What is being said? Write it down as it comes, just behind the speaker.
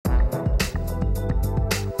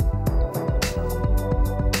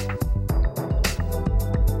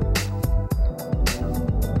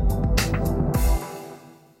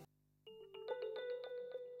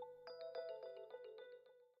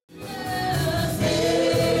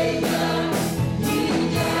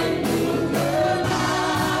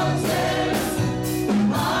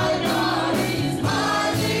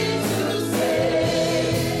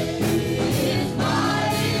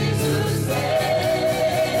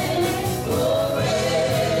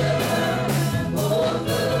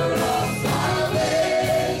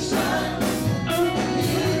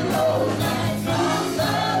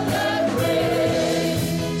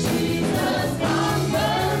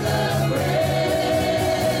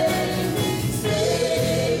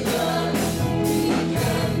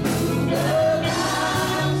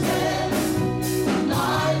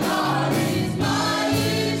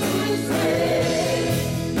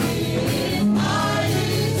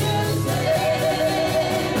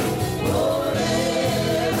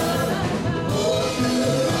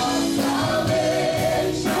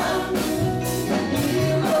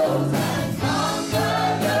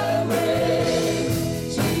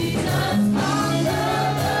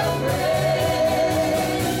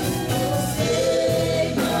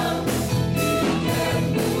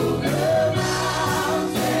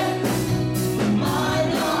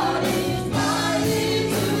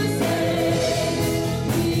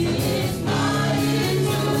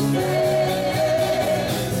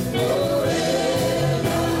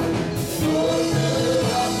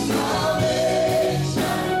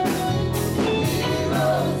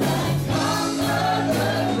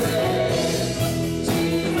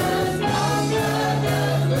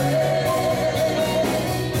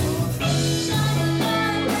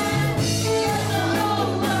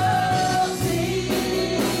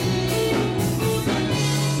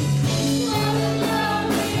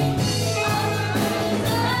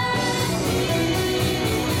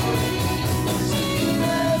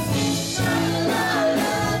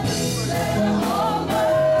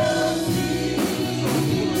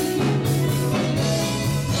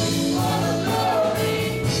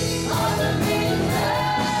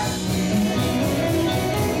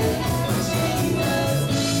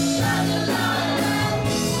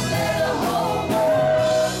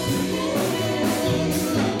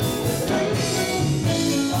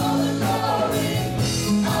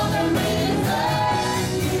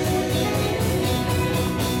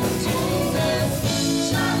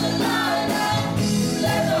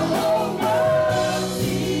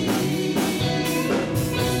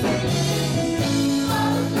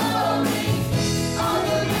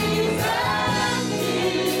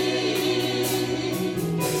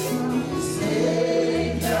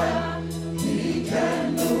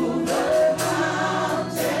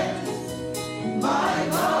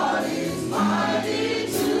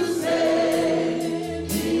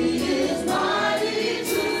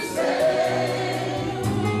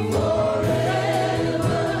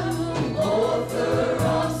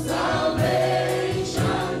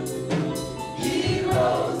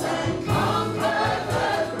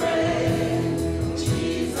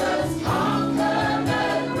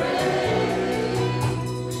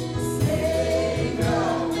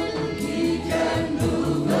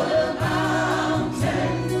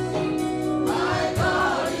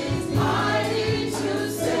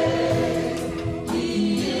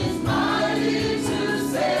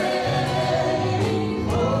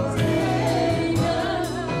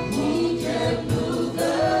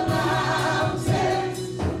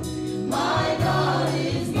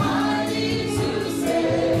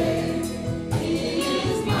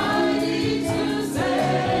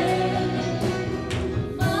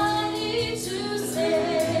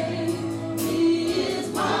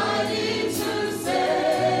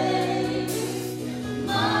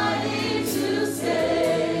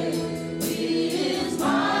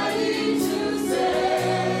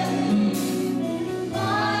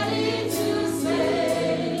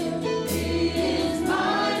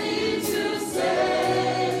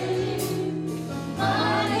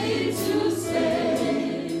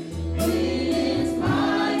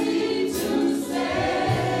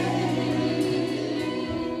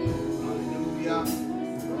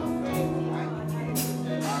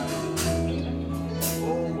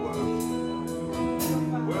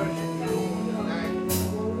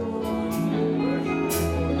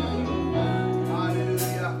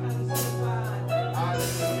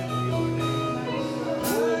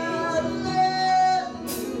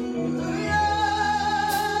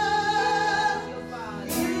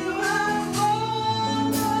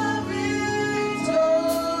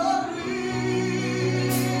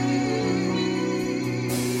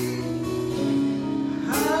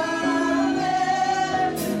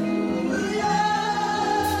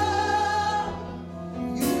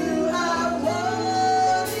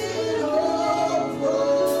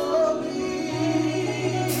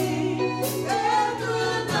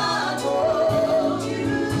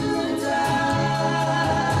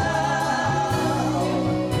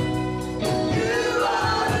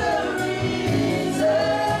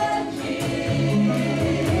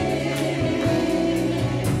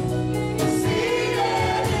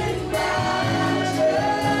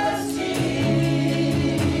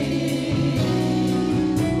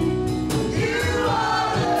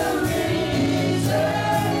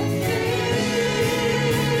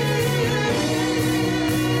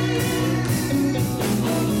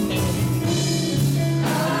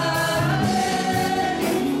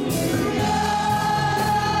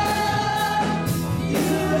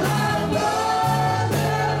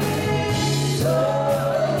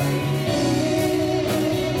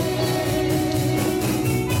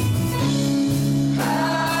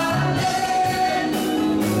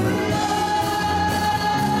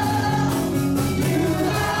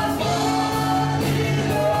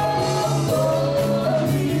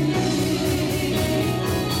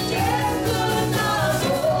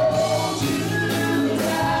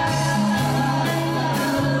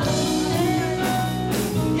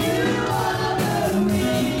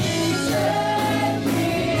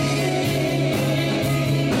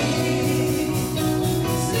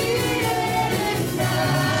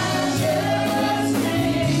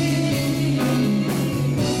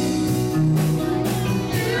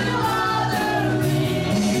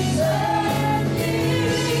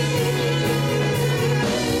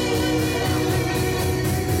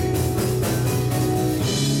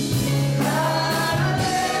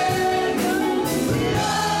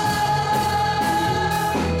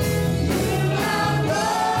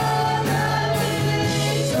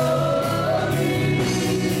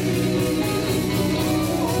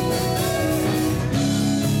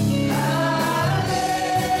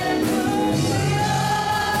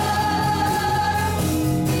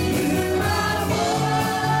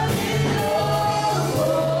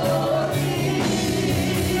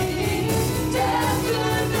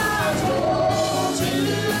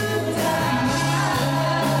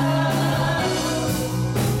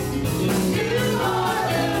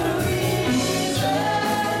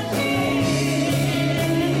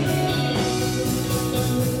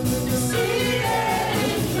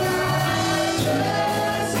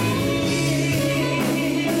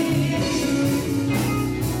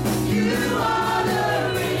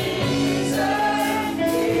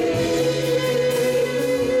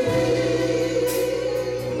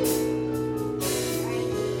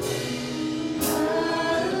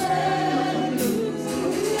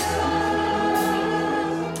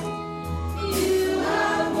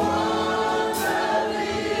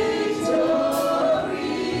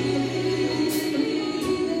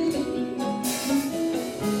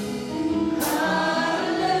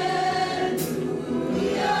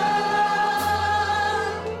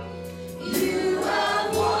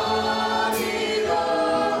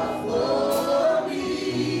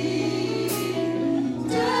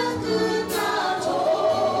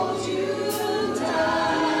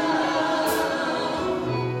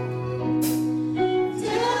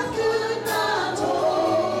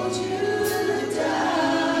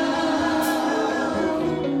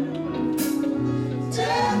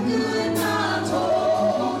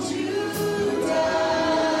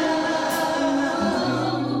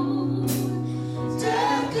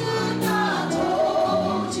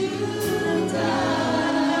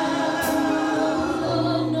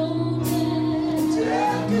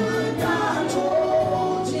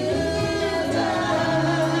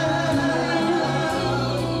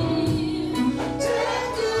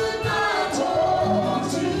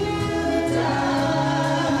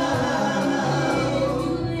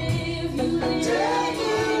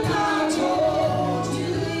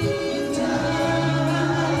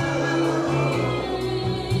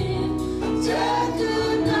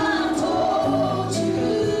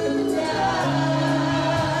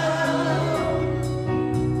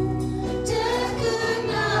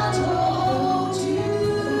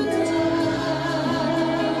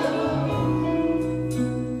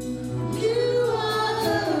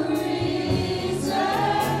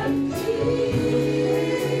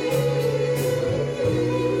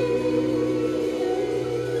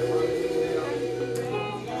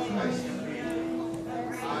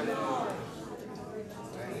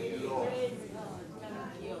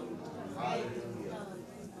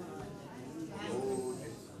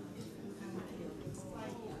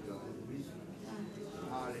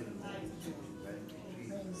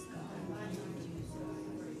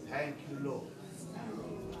Thank you, Lord.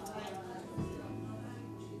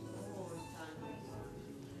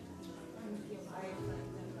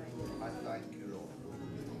 I thank you, Lord.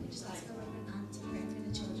 Just ask our aunt to pray for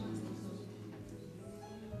the children.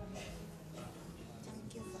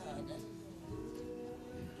 Thank you, Father.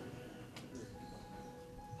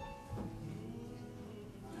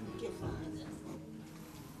 Thank you, Father.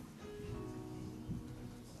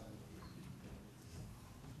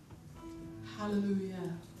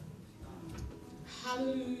 Hallelujah.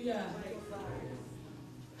 Hallelujah.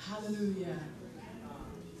 Hallelujah.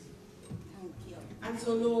 Thank you. And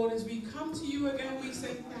so, Lord, as we come to you again, we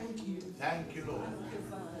say thank you. Thank you, Lord.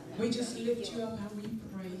 We just lift you up and we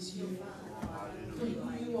praise you for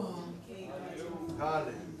who you are,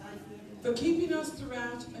 Hallelujah. for keeping us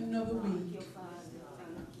throughout another week.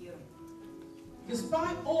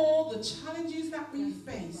 Despite all the challenges that we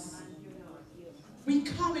face, we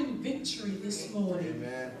come in victory this morning.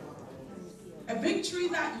 Amen. A victory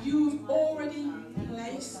that you've already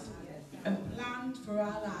placed and planned for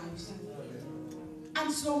our lives.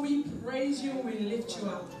 And so we praise you and we lift you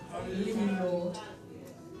up, living Lord.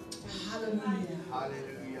 Hallelujah.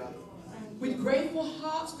 Hallelujah. With grateful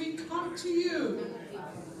hearts we come to you,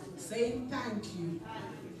 saying thank you.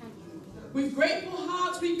 With grateful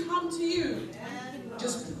hearts we come to you,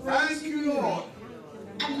 just praising you, Lord,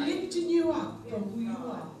 and lifting you up for who you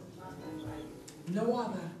are. No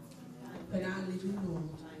other than our living Lord.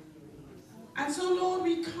 And so, Lord,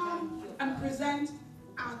 we come and present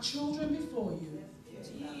our children before you.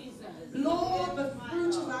 Lord, the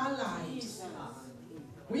fruit of our lives.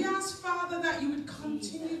 We ask, Father, that you would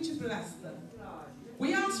continue to bless them.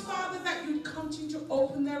 We ask, Father, that you would continue to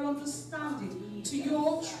open their understanding to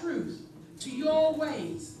your truth, to your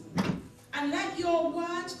ways, and let your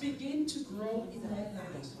words begin to grow in their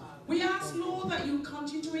lives. We ask, Lord, that you would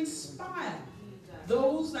continue to inspire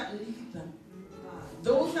those that lead them,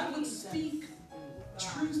 those that would speak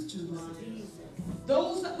truth to them,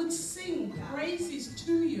 those that would sing praises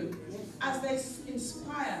to you as they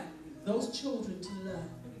inspire those children to learn.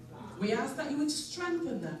 We ask that you would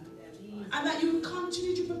strengthen them and that you would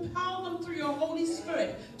continue to propel them through your Holy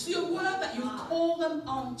Spirit to your word that you call them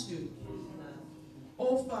onto.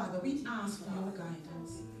 Oh, Father, we ask for your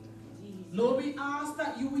guidance. Lord, we ask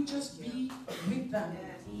that you would just be with them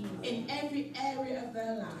in every area of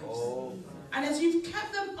their lives. Oh. And as you've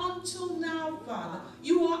kept them until now, Father,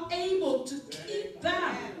 you are able to keep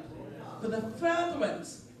them for the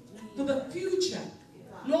furtherance, for the future.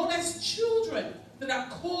 Lord, as children that are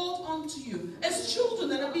called unto you, as children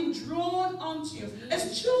that have been drawn unto you,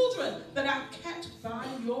 as children that are kept by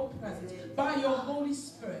your presence, by your Holy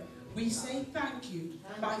Spirit, we say thank you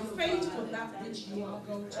by faith for that which you are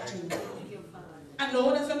going to do. And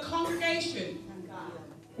Lord, as a congregation,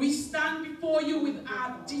 we stand before you with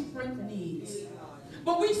our different needs.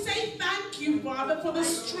 But we say thank you, Father, for the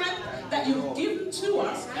strength that you've given to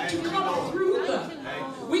us to come through them.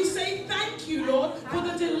 We say thank you, Lord, for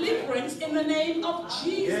the deliverance in the name of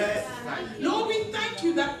Jesus. Lord, we thank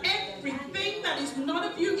you that everything that is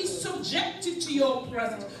not of you is subjected to your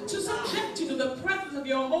presence, subjected to the presence of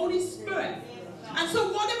your Holy Spirit. And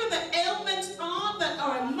so whatever the ailments are that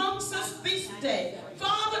are amongst us this day,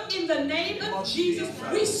 Father, in the name of Jesus,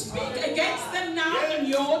 we speak against them now in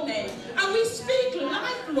your name. And we speak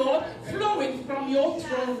life, Lord, flowing from your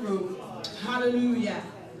throne room. Hallelujah.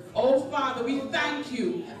 Oh, Father, we thank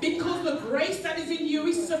you because the grace that is in you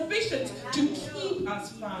is sufficient to keep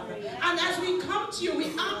us, Father. And as we come to you, we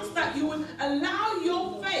ask that you would allow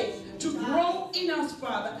your faith to grow in us,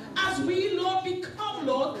 Father, as we, Lord, become,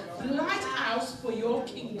 Lord, the lighthouse for your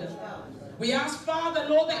kingdom. We ask, Father,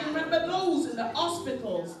 Lord, that you remember those in the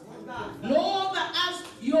hospitals. Lord, that as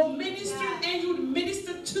your ministering angel would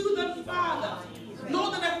minister to them, Father,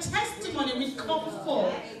 Lord, that a testimony will come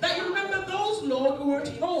forth. That you remember those, Lord, who are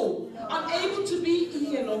at home, unable to be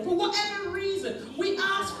here, Lord, for whatever reason. We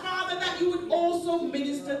ask, Father, that you would also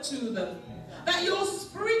minister to them. That your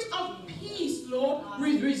spirit of peace, Lord,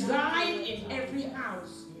 will reside in every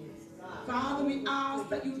house. Father, we ask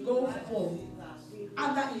that you go forth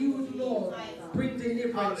and that you would, Lord, bring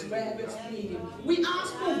deliverance wherever it's needed. We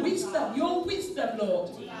ask for wisdom, your wisdom,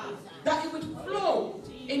 Lord, that it would flow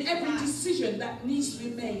in every decision that needs to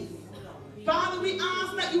be made. Father, we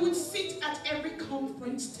ask that you would sit at every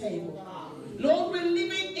conference table. Lord, we're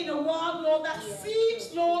living in a world, Lord, that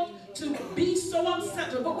seems, Lord, to be so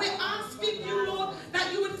unsettled. But we're asking you, Lord,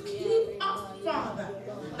 that you would keep us, Father.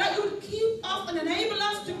 That you would keep us and enable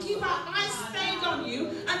us to keep our eyes stayed on you,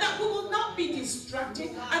 and that we will not be distracted,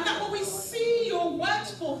 and that when we see your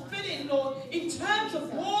words fulfilling, Lord, in terms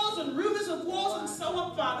of wars and rumors of wars and so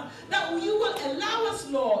on, Father, Father, that you will allow us,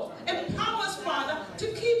 Lord, empower us, Father, to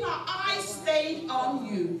keep our eyes stayed on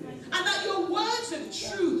you. And that your words of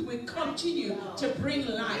truth will continue to bring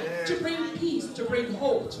life, to bring peace, to bring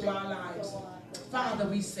hope to our lives. Father,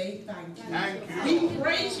 we say thank you. Thank you. We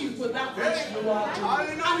praise you for that which you are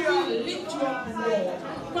doing. And we lift you up, Lord.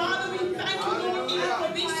 Father, we thank you, Lord, even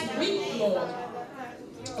for this week, Lord.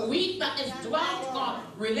 A week that is dwelt on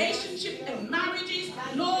relationship and marriages,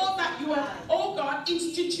 Lord, that you have, oh God,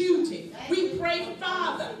 instituted. We pray,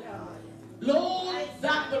 Father, Lord,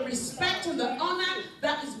 that the respect and the honor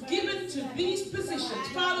that is given to these positions,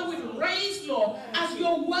 Father, we raise, Lord, as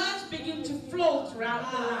your words begin to flow throughout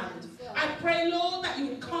the land. I pray, Lord, that you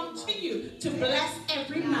would continue to bless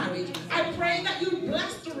every marriage. I pray that you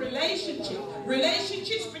bless the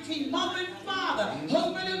relationships between mother and father,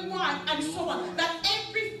 husband and wife, and so on, that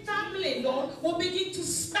every family, Lord, will begin to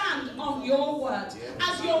stand on your words.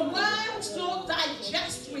 As your words, Lord,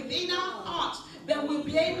 digest within our hearts, then we'll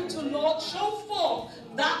be able to, Lord, show forth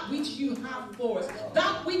that which you have for us,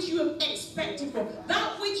 that which you have expected for us,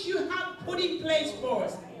 that which you have put in place for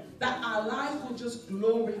us, that our lives will just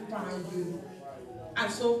glorify you.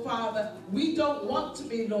 And so, Father, we don't want to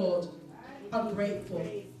be, Lord, ungrateful.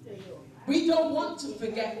 We don't want to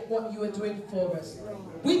forget what you are doing for us.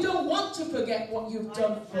 We don't want to forget what you've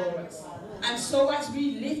done for us. And so as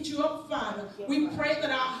we lift you up, Father, we pray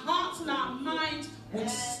that our hearts and our minds would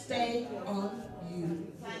stay on you.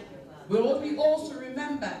 Lord, we also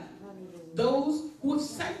remember those who have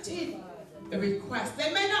sent in a request.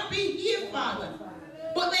 They may not be here, Father,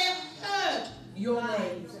 but they have heard your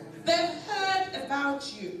name. They've heard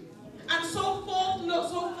about you. And so forth, Lord,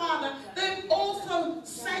 so Father, they've also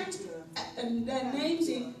sent their names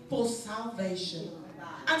in for salvation.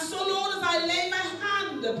 And so, Lord, as I lay my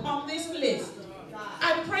hand upon this list,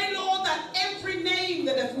 I pray, Lord, that every name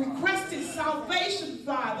that has requested salvation,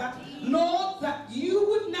 Father, Lord, that you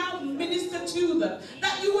would now minister to them,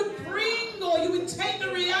 that you would bring, or you would take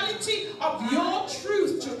the reality of your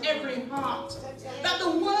truth to every heart, that the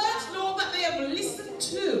words, Lord, that they have listened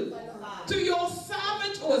to your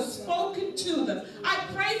servant who has spoken to them, I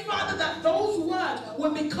pray, Father, that those words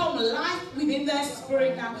will become life within their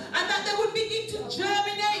spirit now, and that they would begin to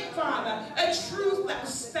germinate, Father, a truth that will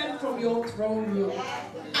stem from your throne room.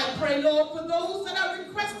 I pray, Lord, for those that are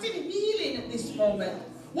requesting healing at this moment,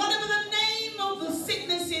 whatever the name of the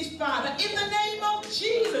sickness is, Father, in the name of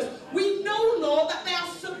Jesus, we know, Lord, that they are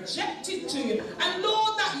subjected to you. And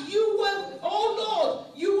Lord, that you were, oh Lord,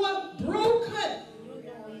 you were broken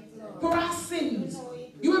for our sins.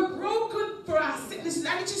 You were broken for our sicknesses,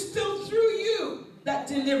 and it is still through you that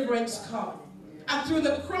deliverance comes. And through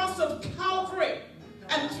the cross of Calvary,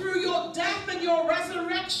 and through your death and your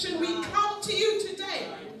resurrection, we come to you today,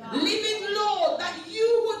 living, Lord, that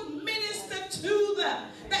you would minister to them,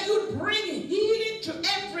 that you would bring healing to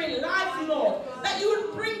every life, Lord, that you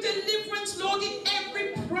would bring deliverance, Lord, in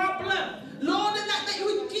every problem, Lord, and that you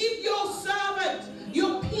would give your servants,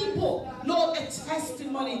 your people, Lord, a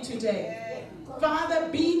testimony today. Father,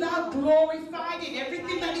 be thou glorified in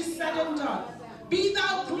everything that is said and done. Be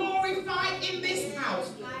thou glorified in this house.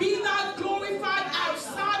 Be thou glorified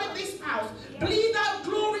outside of this house. Be thou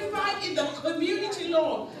glorified in the community,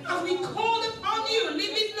 Lord. As we call upon you,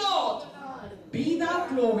 living Lord, be thou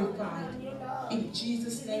glorified. In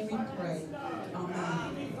Jesus' name we pray.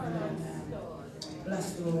 Amen. Amen.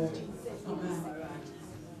 Bless the Lord. Amen.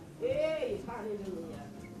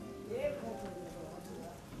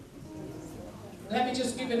 Let me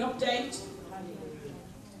just give an update.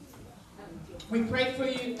 We prayed for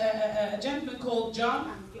you, a gentleman called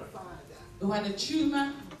John, who had a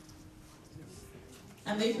tumor,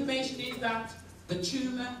 and the information is that the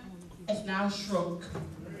tumor is now shrunk.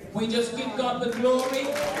 We just give God the glory,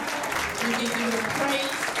 we give him the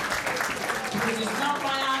praise, because it's not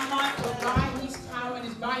by our might, but by his power, and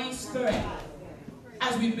it's by his spirit.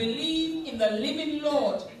 As we believe in the living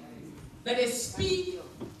Lord, let us speak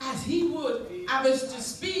as he would have us to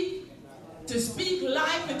speak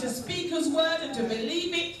life, and to speak his word, and to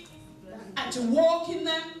believe it, and to walk in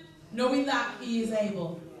them, knowing that he is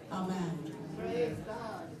able. Amen. Praise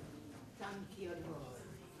God. Thank you, Lord.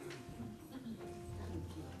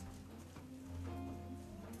 Thank you.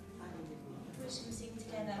 We're just going to sing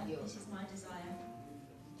together. This is my desire.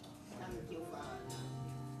 Thank you, Father.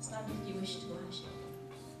 Stand if you wish to worship.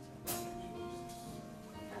 Thank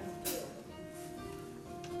you.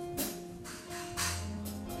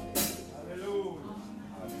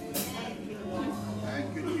 Thank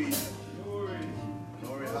you, Jesus.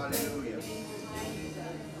 Glory, hallelujah. Thank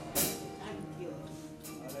you.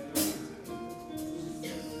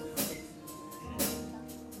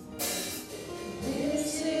 This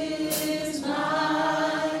is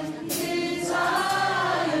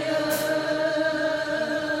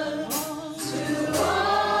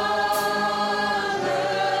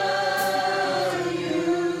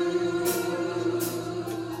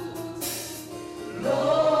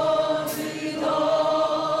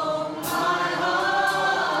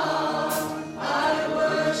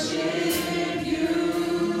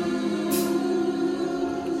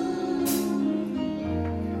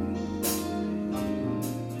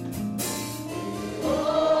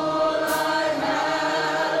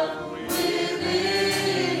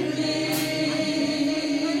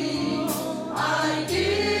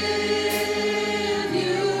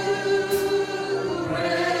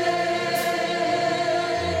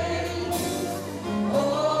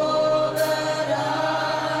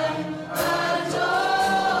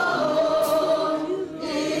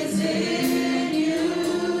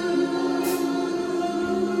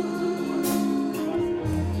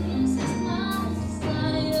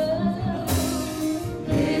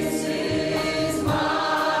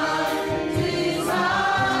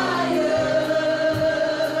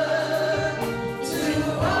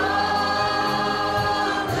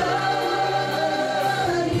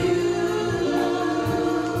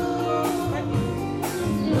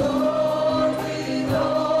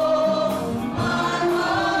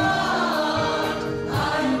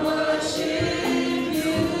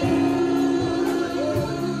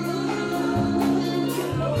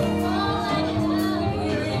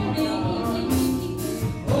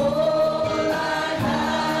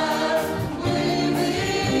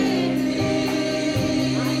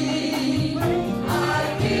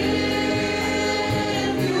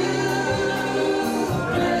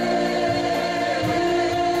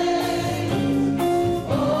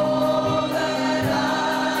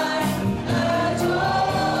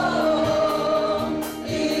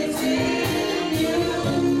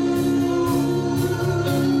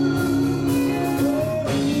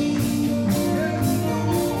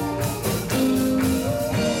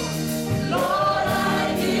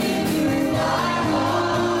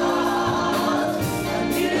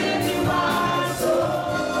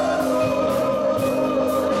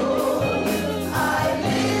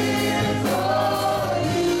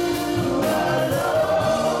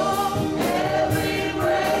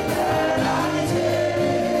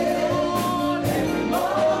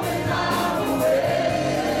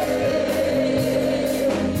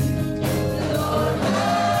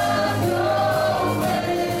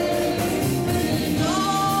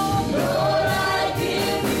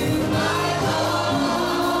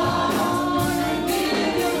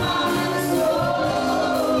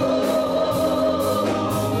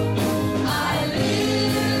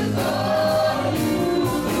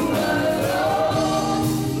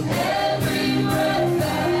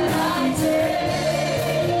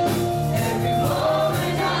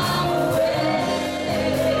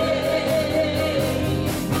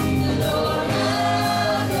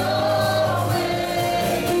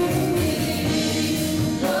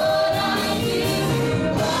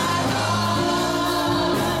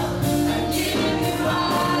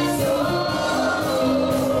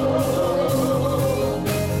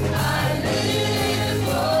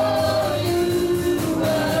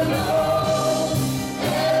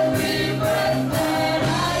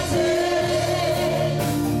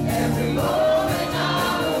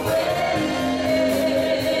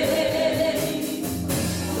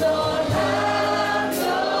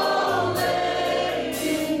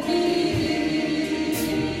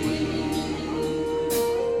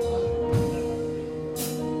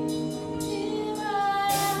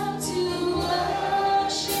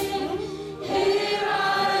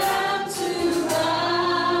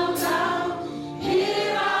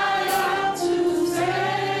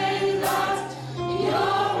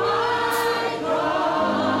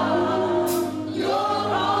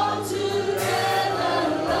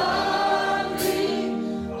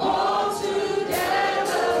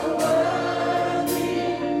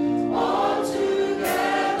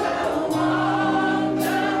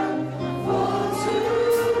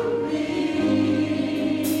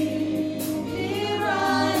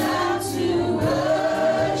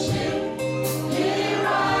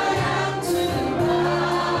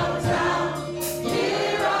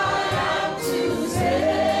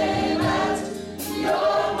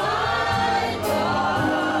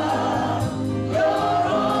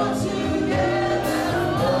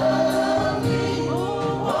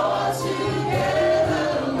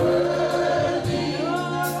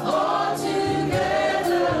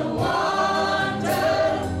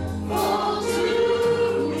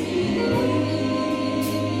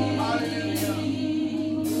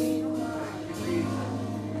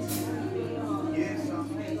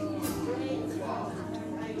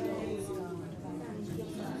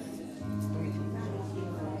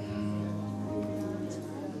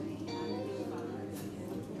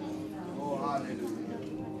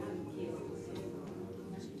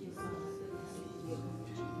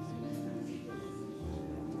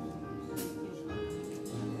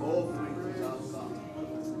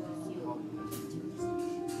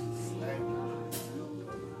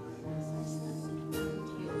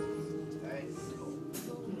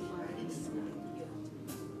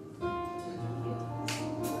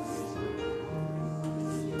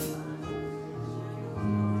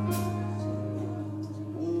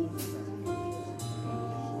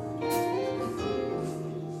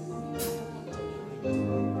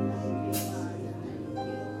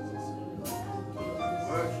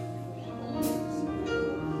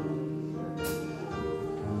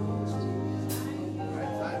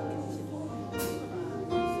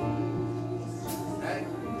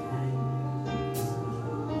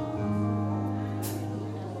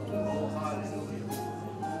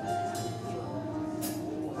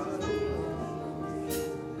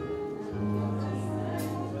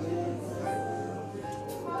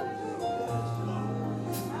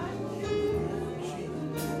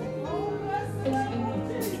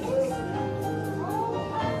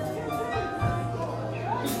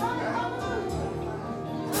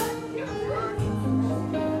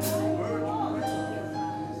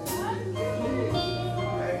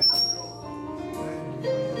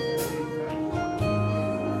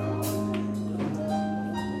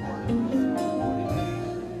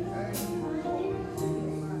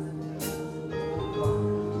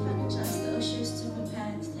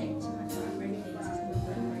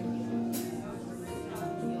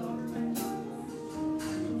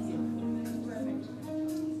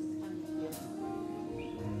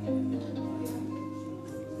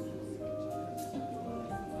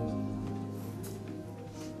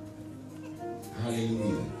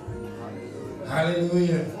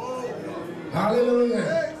Hallelujah.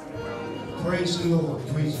 Hallelujah. Praise the Lord.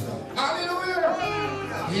 Praise God. Hallelujah.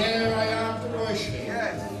 Here I am to worship.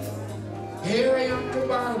 Here I am to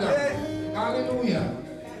bow down. Hallelujah.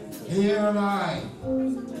 Here am I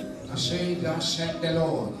to say, thus said the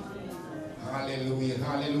Lord. Hallelujah.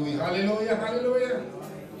 Hallelujah. Hallelujah. Hallelujah.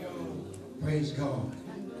 Praise God.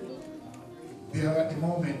 We are at the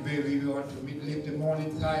moment where we want to lift the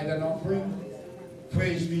morning tithe and offering.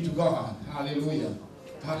 Praise be to God. Hallelujah.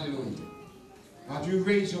 Hallelujah. As we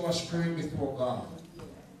raise our spirit before God.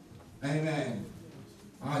 Amen.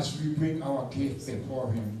 As we bring our gift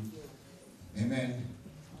before Him. Amen.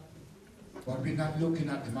 But we're not looking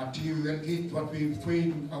at the material gift, but we're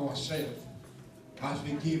freeing ourselves as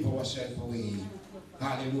we give ourselves away.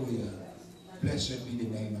 Hallelujah. Blessed be the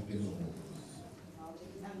name of the Lord.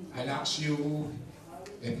 I'll ask you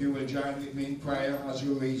if you will join with me in prayer as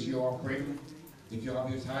you raise your offering. If you have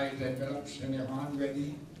your tithe envelopes in your hand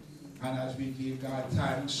ready, and as we give God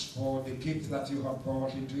thanks for the gift that you have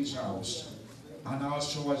brought into His house, and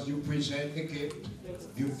also as you present the gift,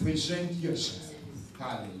 you present yourself.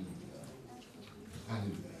 Hallelujah.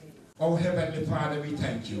 Hallelujah. Oh Heavenly Father, we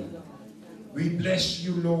thank you. We bless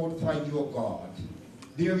you, Lord, for your God.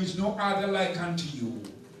 There is no other like unto you.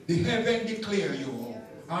 The heaven declare you,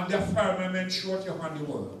 and the firmament showeth you on the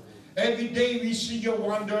world. Every day we see your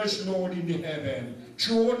wonders, Lord, in the heaven.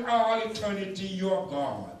 Throughout all eternity, you are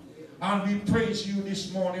God. And we praise you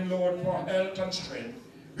this morning, Lord, for health and strength.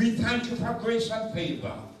 We thank you for grace and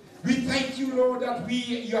favor. We thank you, Lord, that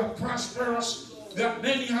you are prosperous, that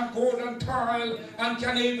many have gone and toil and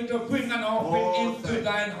can able to bring an offering into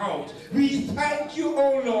thine house. We thank you,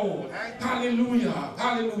 O Lord. Hallelujah.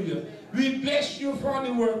 Hallelujah. We bless you for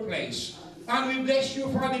the workplace. And we bless you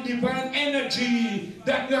for the divine energy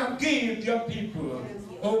that you have given your people.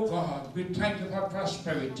 Oh God, we thank you for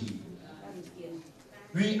prosperity.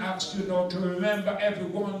 We ask you, Lord, to remember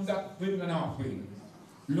everyone that brings an offering.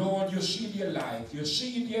 Lord, you see their life, you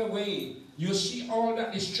see their way, you see all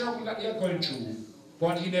that the struggle that they are going through.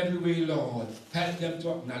 But in every way, Lord, help them to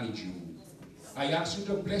acknowledge you. I ask you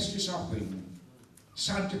to bless this offering.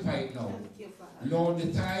 Sanctify it now. Lord,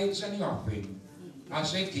 the tithes and the offering,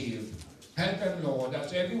 as they give, help them, Lord,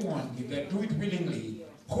 as everyone give, they do it willingly,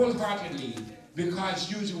 wholeheartedly, because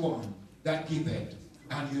you're the one that giveth,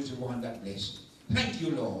 and you're the one that blessed. Thank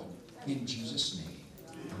you, Lord, in Jesus' name.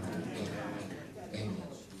 Amen. Amen.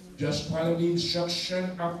 Just follow the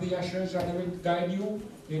instruction of the ushers, and they will guide you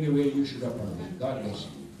in the way you should operate. God bless you.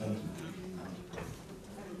 Thank you.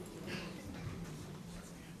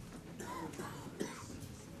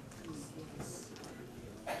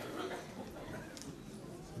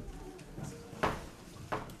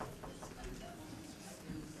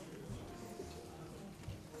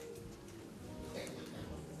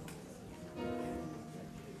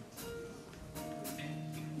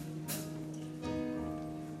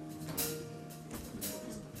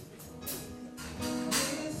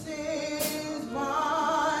 This is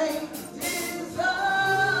my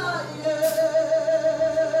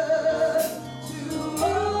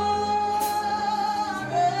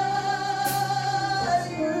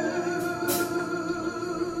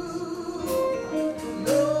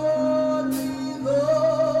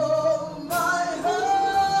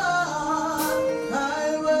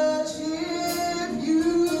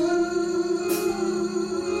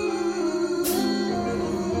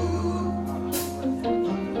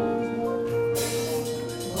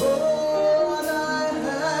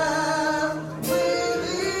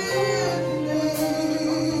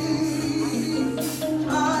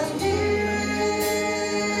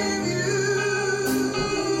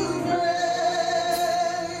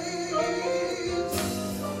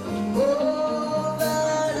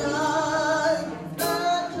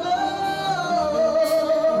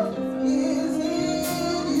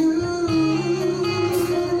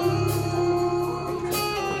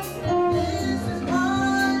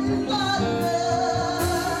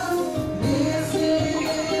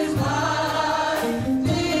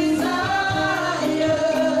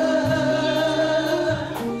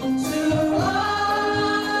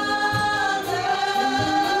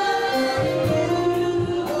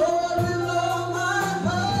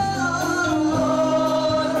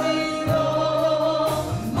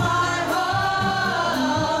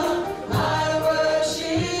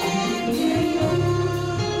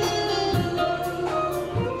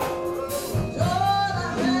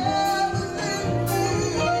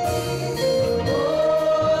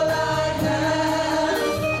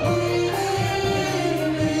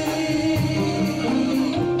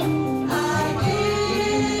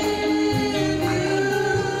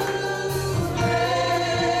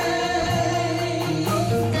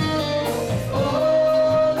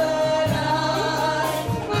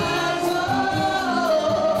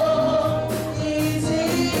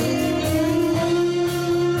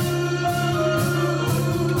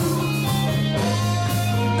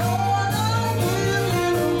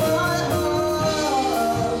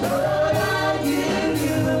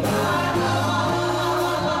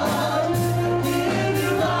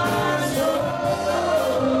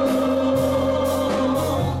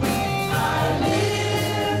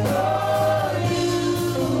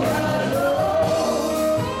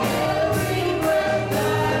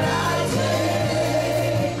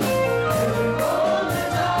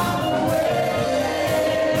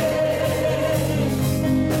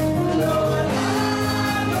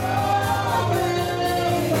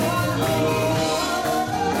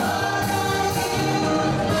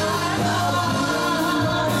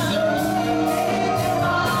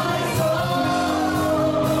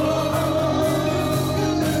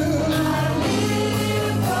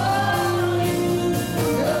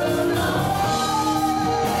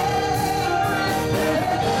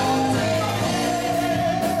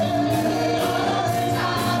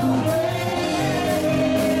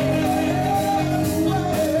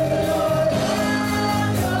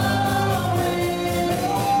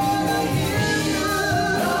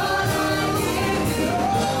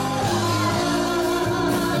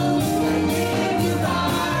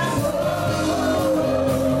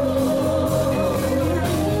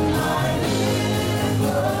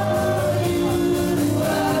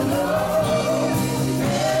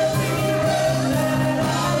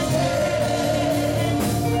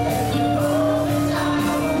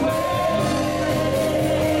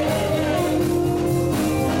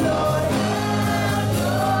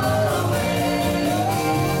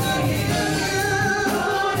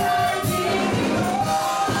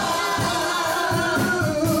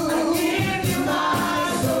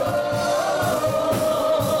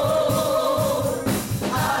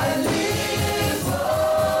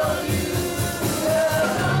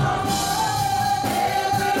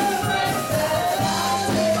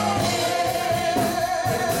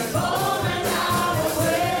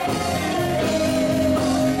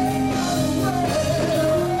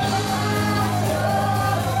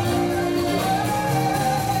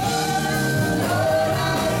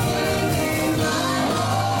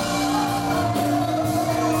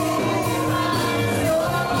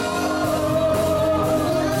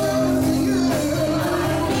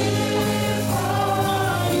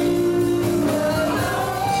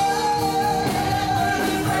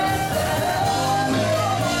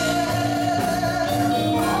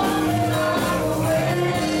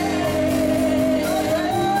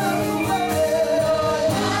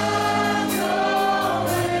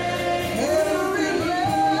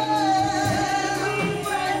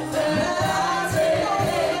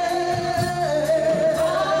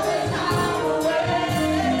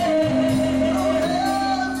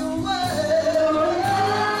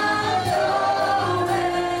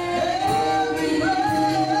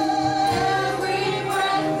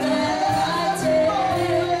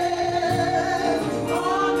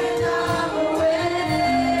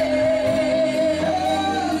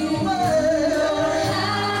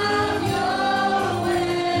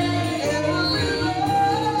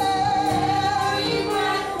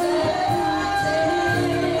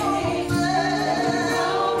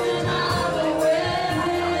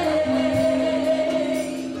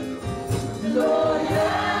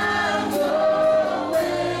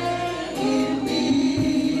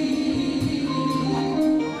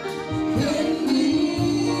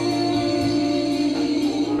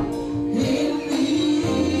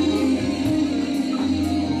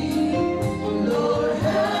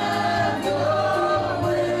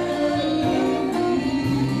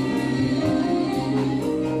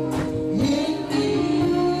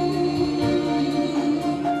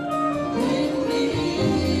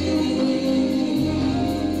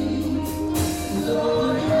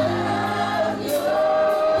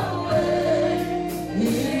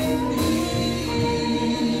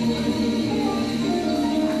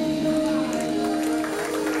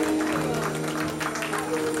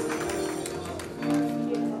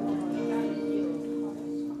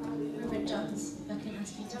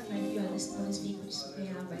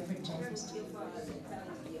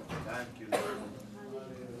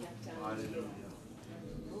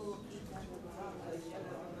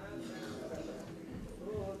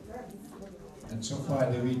And so,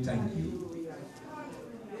 Father, we thank you.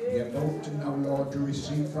 We are about to now, Lord, to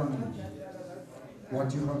receive from you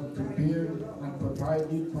what you have prepared and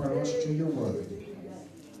provided for us through your word.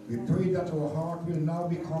 We pray that our heart will now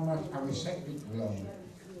become a receptive, Lord,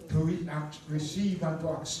 to receive and to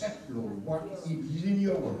accept, Lord, what is in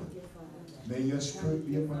your word. May your spirit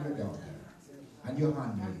be upon your daughter and your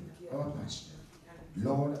handmaid, our pastor.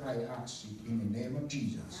 Lord, I ask it in the name of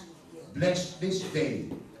Jesus. Bless this day.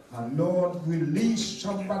 And Lord, release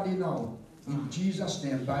somebody now in Jesus'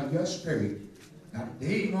 name by your spirit, that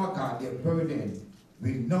they, Lord God, their burden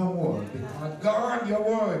will no more, because God, your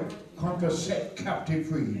word, come to set captive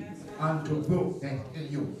free and to broke the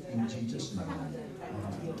yoke in Jesus' name.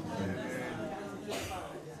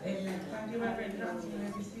 Amen. Thank you, Reverend Johnson. You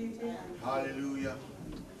may be seated. Hallelujah.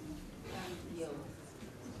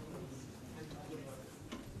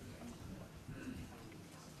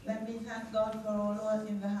 Let me thank God for all who are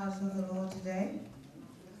in the house of the Lord today.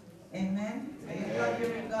 Amen. Are you glad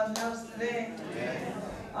you're in God's house today? Yes.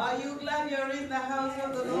 Are you glad you're in the house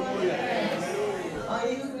of the Lord today? Yes. Are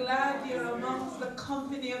you glad you're amongst the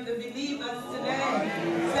company of the believers today?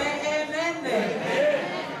 Say amen then.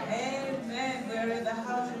 Amen. We're in the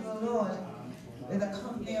house of the Lord with a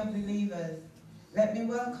company of believers. Let me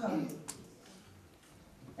welcome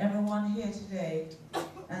everyone here today,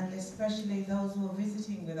 and especially those who are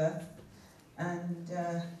visiting with us. And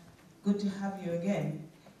good to have you again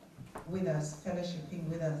with us, fellowshipping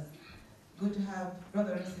with us. Good to have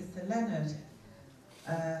Brother and Sister Leonard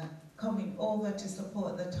coming over to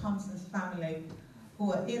support the Thompson's family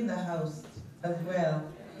who are in the house as well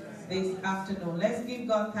this afternoon. Let's give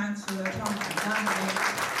God thanks for the Thompson family.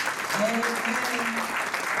 Amen.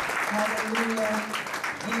 Hallelujah.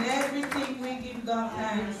 In everything we give God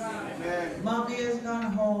thanks. Amen. Mommy has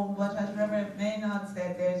gone home, but as Reverend Maynard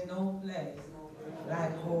said, there's no place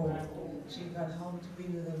like home. She got home to be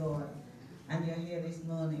with the Lord. And you're here this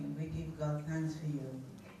morning. We give God thanks for you.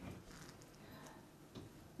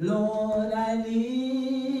 Lord, I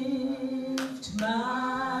lift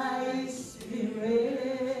my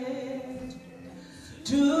spirit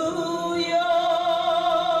to your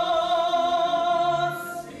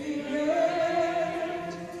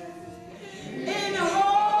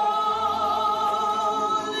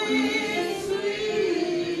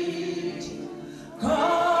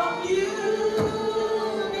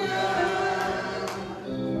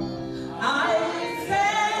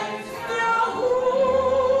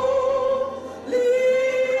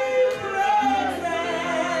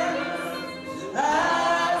presence.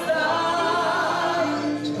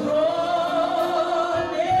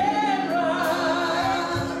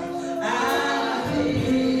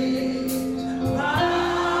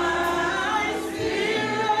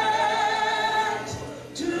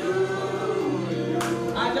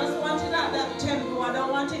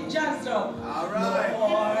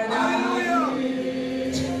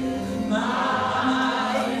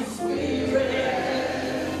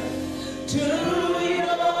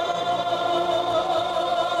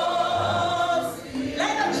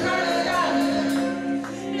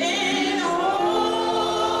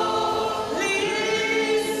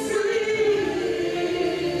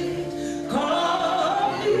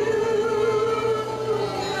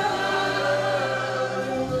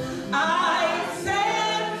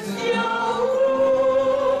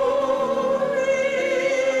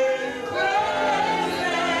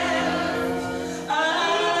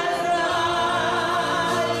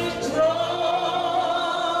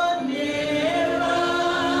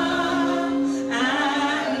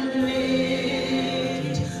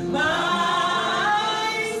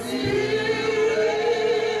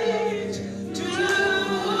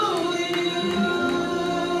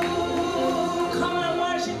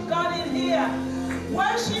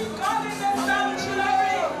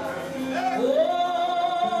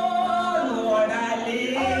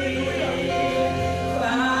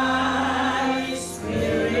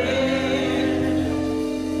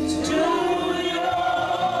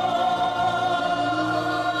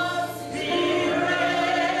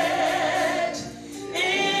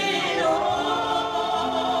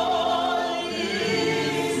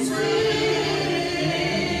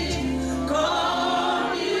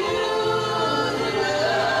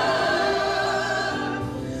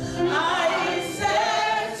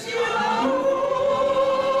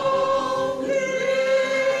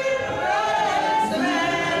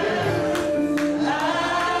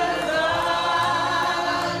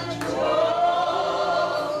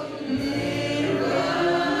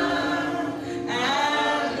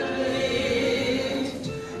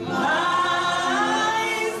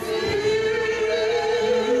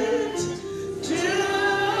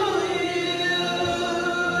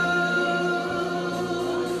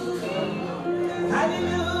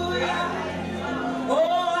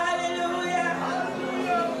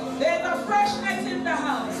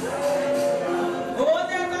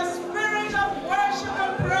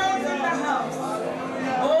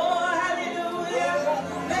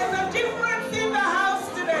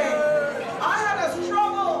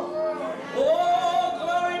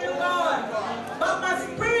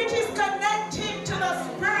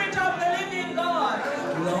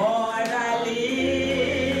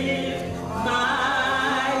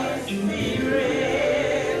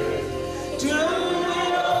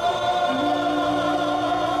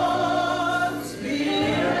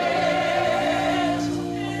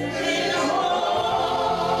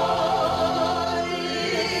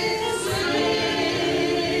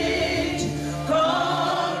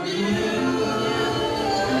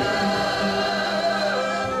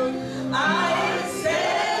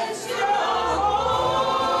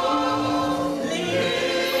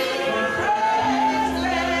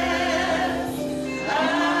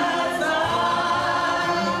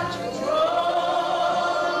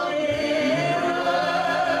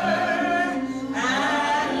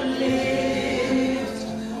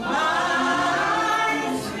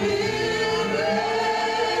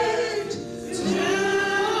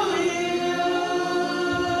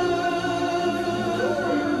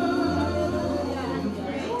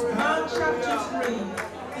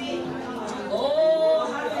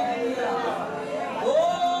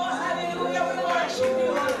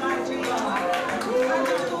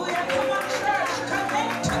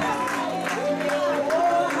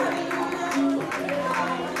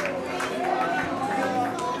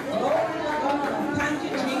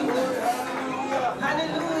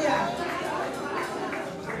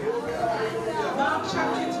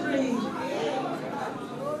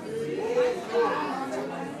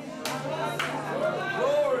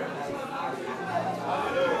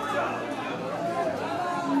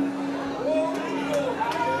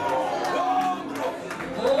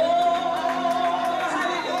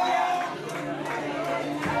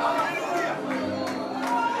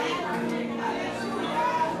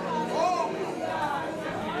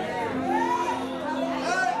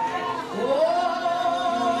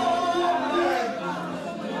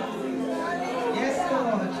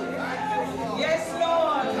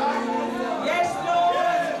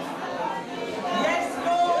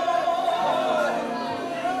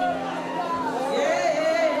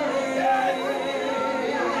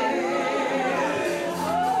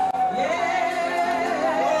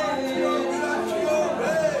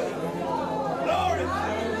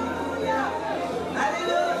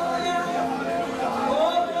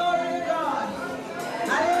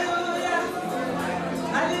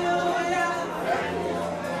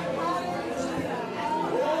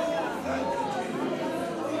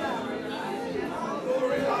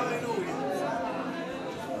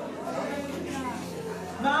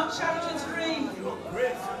 Mark chapter 3.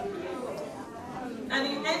 And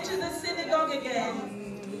he entered the synagogue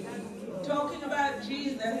again, talking about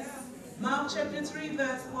Jesus. Mark chapter 3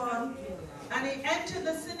 verse 1. And he entered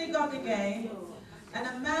the synagogue again, and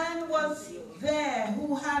a man was there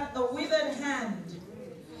who had a withered hand.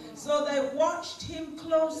 So they watched him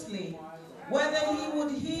closely, whether he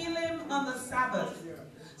would heal him on the Sabbath,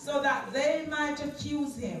 so that they might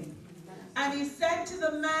accuse him. And he said to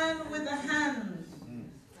the man with the hand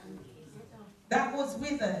that was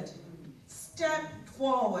withered, step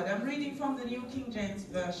forward. I'm reading from the New King James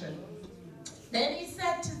Version. Then he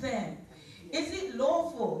said to them, is it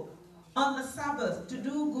lawful on the Sabbath to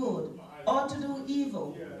do good or to do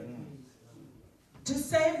evil, to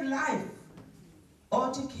save life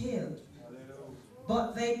or to kill?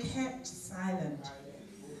 But they kept silent.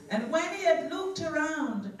 And when he had looked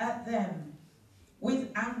around at them with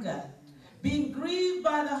anger, being grieved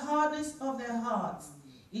by the hardness of their hearts,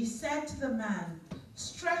 he said to the man,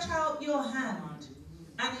 stretch out your hand.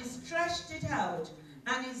 And he stretched it out,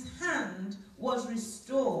 and his hand was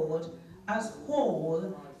restored as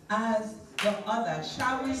whole as the other.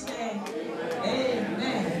 Shall we say amen?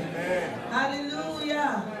 Amen.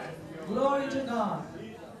 Hallelujah. Glory to God.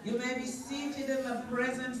 You may be seated in the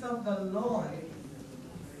presence of the Lord.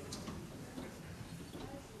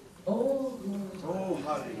 Oh, glory. Oh,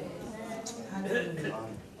 hallelujah. Hallelujah.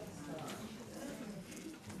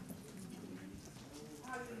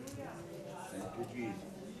 Thank you, Jesus.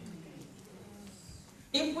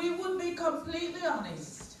 If we would be completely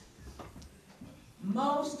honest,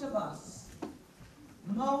 most of us,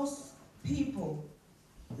 most people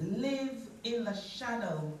live in the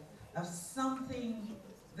shadow of something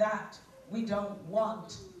that we don't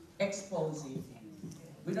want exposing.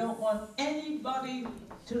 We don't want anybody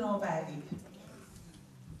to know about it.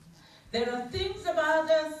 There are things about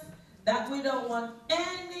us that we don't want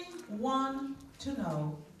anyone to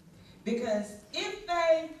know, because if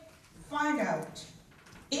they find out,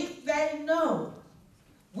 if they know,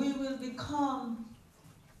 we will become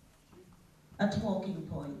a talking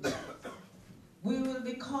point. We will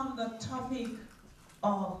become the topic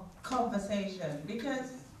of conversation,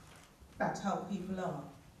 because that's how people are.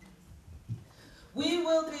 We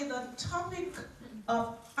will be the topic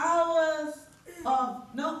of hours of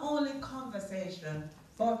not only conversation,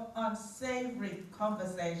 but unsavory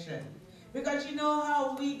conversation. Because you know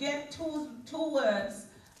how we get two words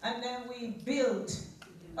and then we build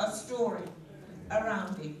a story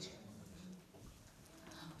around it.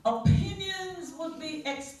 Opinions would be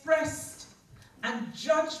expressed and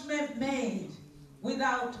judgment made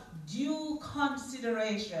without due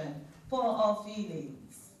consideration for our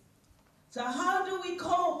feelings. So how do we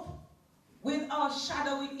cope with our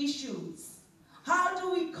shadowy issues? How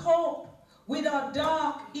do we cope with our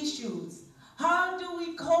dark issues? How do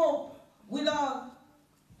we cope with our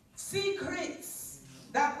secrets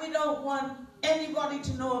that we don't want anybody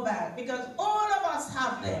to know about? Because all of us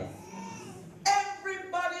have them.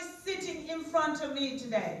 Everybody sitting in front of me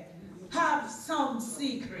today have some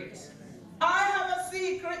secret. I have a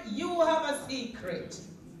secret, you have a secret.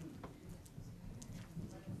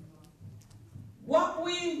 What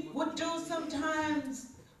we would do sometimes,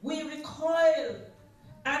 we recoil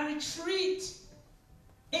and retreat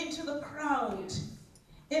into the crowd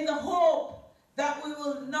in the hope that we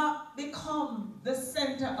will not become the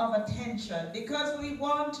center of attention, because we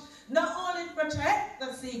want not only to protect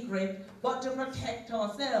the secret, but to protect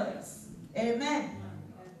ourselves. Amen.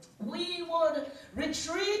 We would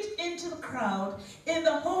retreat into the crowd in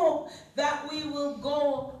the hope that we will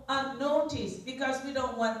go unnoticed, because we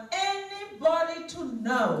don't want anybody to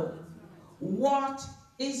know what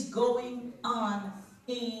is going on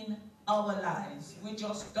in our lives. We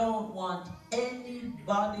just don't want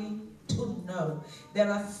anybody to know.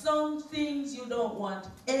 There are some things you don't want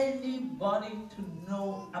anybody to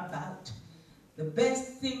know about. The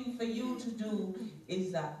best thing for you to do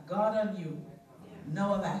is that God and you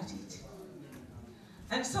know about it.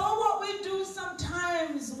 And so what we do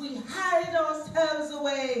sometimes, we hide ourselves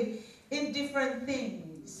away in different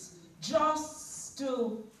things just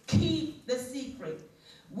to keep the secret.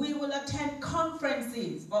 We will attend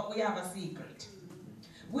conferences, but we have a secret.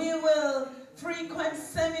 We will frequent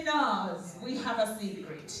seminars, we have a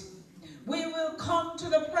secret. We will come to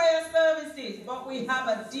the prayer services, but we have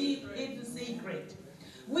a deep hidden secret.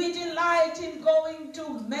 We delight in going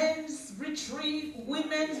to men's retreat,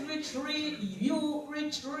 women's retreat, youth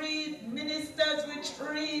retreat, ministers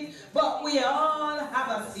retreat, but we all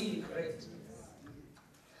have a secret.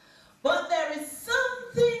 But there is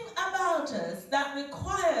something about us that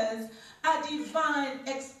requires a divine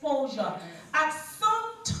exposure. At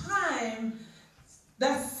some time,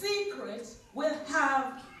 the secret will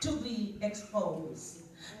have to be exposed.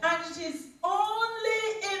 And it is only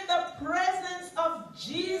in the presence of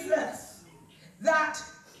Jesus that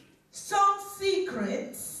some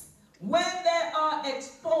secrets, when they are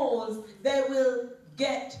exposed, they will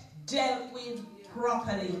get dealt with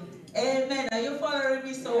properly. Amen. Are you following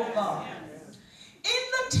me so far? In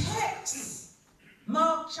the text,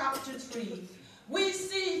 Mark chapter 3, we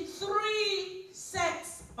see 3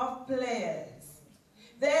 sets of players.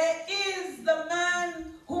 There is the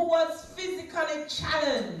man who was physically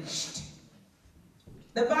challenged.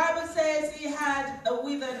 The Bible says he had a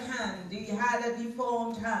withered hand. He had a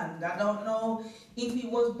deformed hand. I don't know if he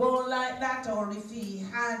was born like that or if he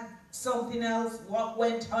had something else what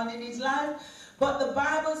went on in his life. But the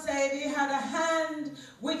Bible said he had a hand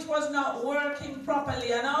which was not working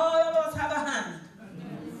properly. And all of us have a hand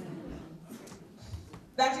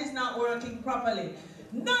that is not working properly.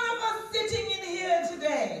 None of us sitting in here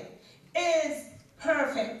today is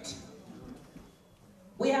perfect.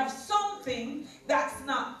 We have something that's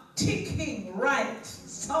not ticking right,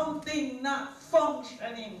 something not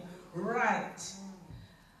functioning right.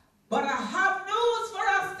 But I have news for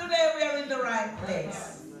us today. We are in the right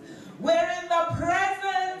place. We're in the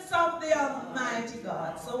presence of the Almighty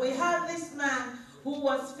God. So we have this man who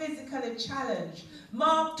was physically challenged.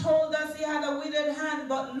 Mark told us he had a withered hand,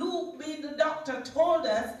 but Luke, being the doctor, told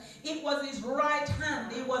us it was his right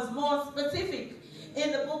hand. He was more specific.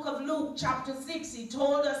 In the book of Luke chapter 6, he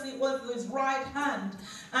told us it was his right hand.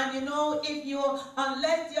 And you know,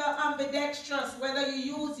 unless you're ambidextrous, whether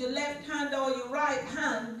you use your left hand or your right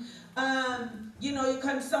hand, you know,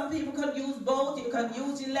 some people can use both. You can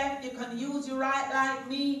use your left, you can use your right like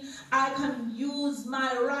me. I can use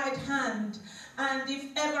my right hand. And if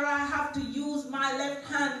ever I have to use my left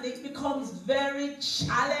hand, it becomes very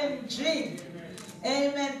challenging.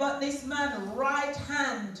 Amen. But this man, right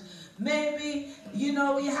hand, maybe, you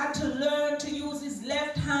know, he had to learn to use his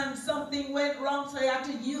left hand. Something went wrong, so he had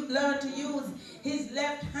to learn to use his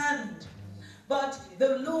left hand. But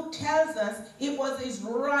the Luke tells us it was his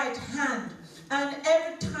right hand. And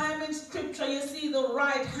every time in Scripture you see the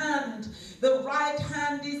right hand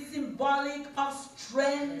is symbolic of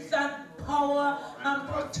strength and power and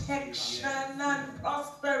protection and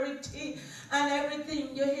prosperity and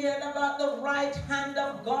everything. You hear about the right hand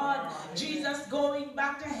of God, Jesus going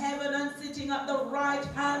back to heaven and sitting at the right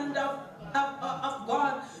hand of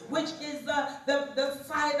God, which is the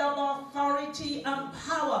side of authority and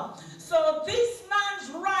power. So this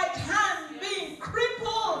man's right hand being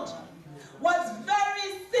crippled was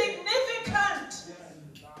very significant.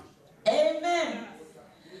 Amen.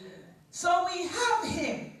 So we have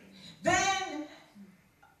him. Then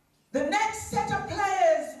the next set of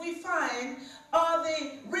players we find are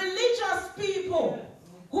the religious people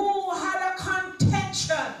who had a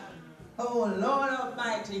contention. Oh Lord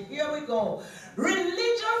Almighty, here we go.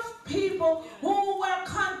 Religious people who were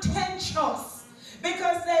contentious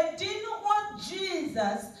because they didn't want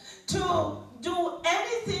Jesus to do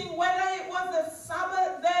anything, whether it was the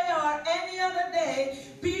Sabbath day or any other day.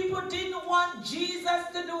 People didn't want Jesus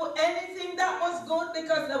to do anything that was good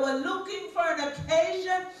because they were looking for an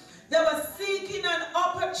occasion. They were seeking an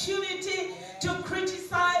opportunity to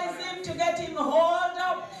criticize him, to get him hauled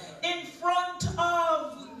up in front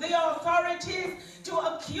of the authorities, to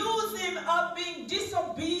accuse him of being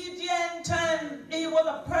disobedient, and he was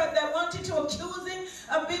they wanted to accuse him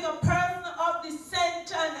of being a person of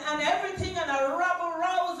dissent and everything, and a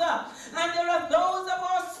rabble-rouser. And there are those of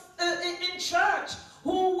us in church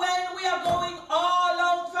who, when we are going all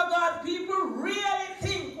out for God, people really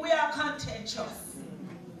think we are contentious.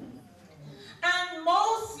 And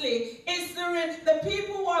mostly it's the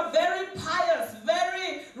people who are very pious,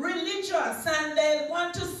 very religious, and they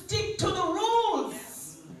want to stick to the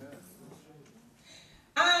rules.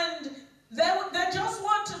 And they just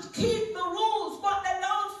want to keep the rules, but they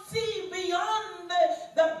don't see beyond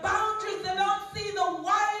the boundaries. They don't see the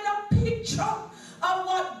wider picture of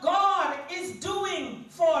what God is doing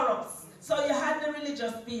for us. So you had the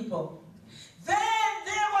religious people. Then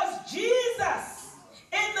there was Jesus.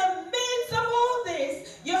 In the midst of all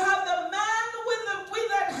this, you have the man with the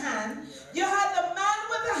withered hand. You had the man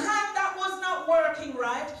with the hand that was not working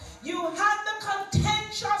right. You had the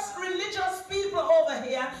contentious religious people over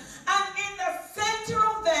here. And in the center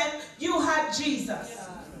of them, you had Jesus.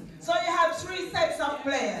 So you had 3 sets of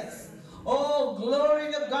players. Oh,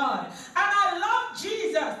 glory to God. And I love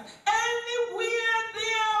Jesus. Anywhere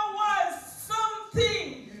there was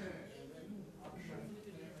something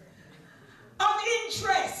of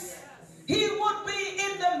interest, he would be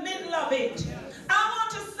in the middle of it. I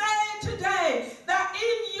want to say today that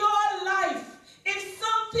in your life, if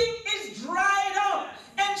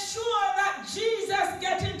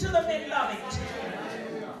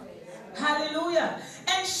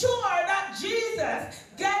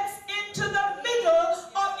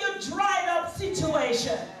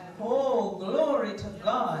Oh, glory to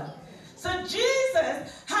God. So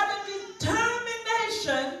Jesus had a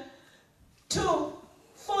determination to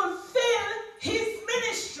fulfill his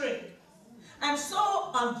ministry. And so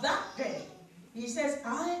on that day, he says,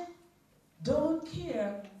 I don't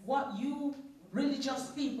care what you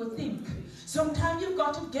religious people think. Sometimes you've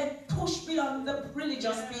got to get pushed beyond the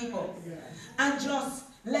religious people and just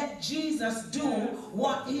let Jesus do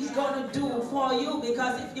what he's going to do for you.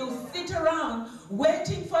 Because if you sit around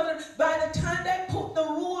waiting for by the time they put the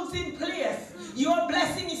rules in place, your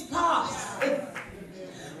blessing is past.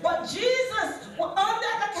 But Jesus, on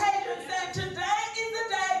that occasion, said, today is the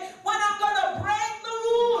day when I'm going to break the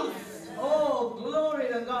rules. Oh, glory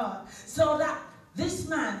to God. So that this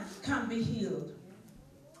man can be healed.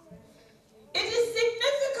 It is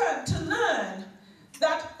significant to learn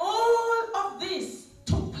that all of this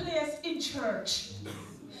took place in church.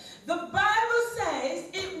 The Bible says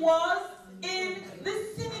it was in the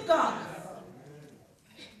synagogue.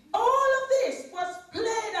 All of this was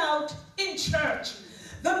played out in church.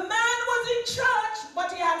 The man was in church,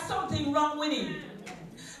 but he had something wrong with him.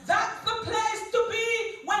 That's the place to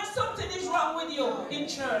be when something is wrong with you in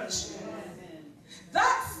church.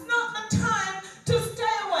 That's not the time to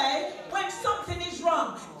stay away when something is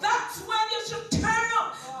wrong. That's when you should turn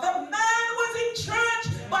up. The man was in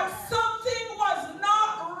church, but something was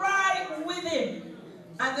not right with him.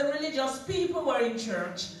 And the religious people were in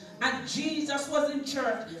church, and Jesus was in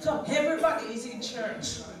church. So everybody is in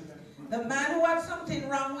church. The man who had something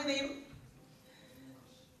wrong with him,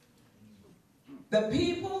 the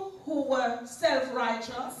people who were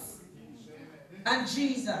self-righteous, and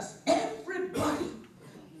Jesus, everybody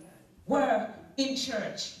were in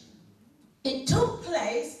church. It took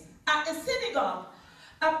place at the synagogue,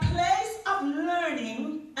 a place of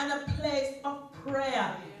learning and a place of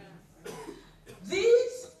prayer.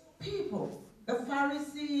 These people, the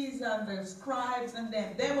Pharisees and the scribes and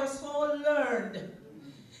them, they were so learned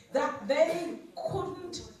that they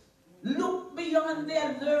couldn't look beyond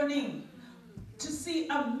their learning to see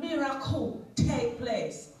a miracle take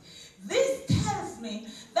place. This tells me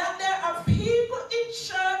that there are people in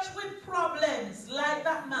church with problems like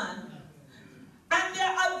that man. And there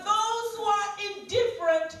are those who are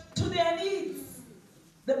indifferent to their needs.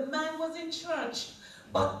 The man was in church,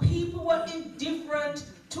 but people were indifferent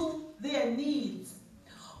to their needs.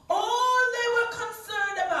 All they were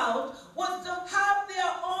concerned about was to have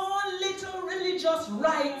their own little religious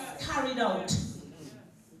rites carried out.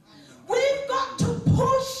 We've got to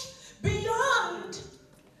push beyond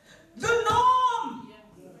the norm.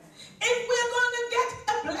 If we're going to get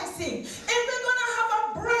a blessing, if we're going to have a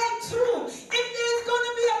breakthrough, if there's going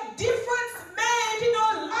to be a difference made in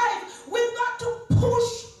our life, we've got to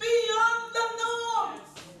push beyond the norm.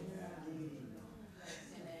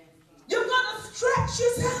 You've got to stretch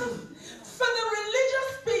yourself. For the religious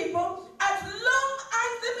people, as long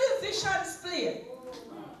as the musicians play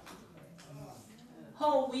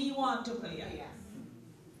how we want to play,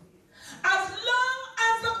 as long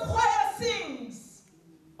as the choir sings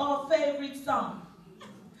our favorite song,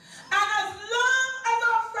 and as long as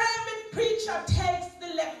our favorite preacher takes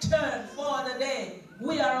the lectern for the day,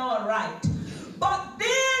 we are all right. But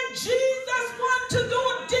there Jesus wants to do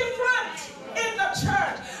different in the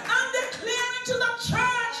church. I'm declaring to the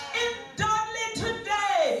church in Dudley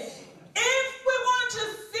today, if we want to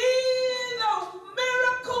see the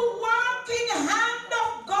miracle working hand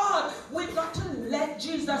of God, we've got to let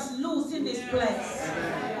Jesus loose in this place.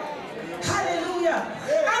 Hallelujah.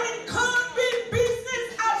 And it can't be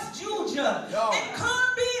business as usual. It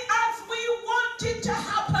can't be as we want it to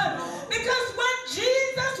happen. Because when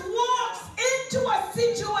Jesus walks into a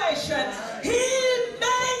situation, he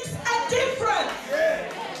makes a difference.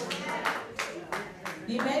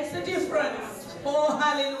 He makes a difference. Oh,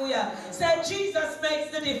 hallelujah. Say, Jesus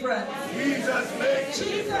makes the difference.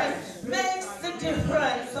 Jesus makes the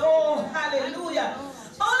difference. Oh, hallelujah.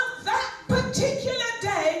 On that particular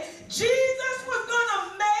day, Jesus was going to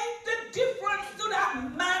make the difference to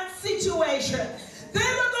that man's situation. They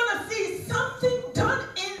were going to see something done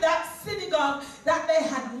in that synagogue that they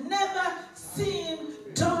had never seen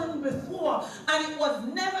done before. And it was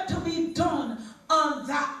never to be done on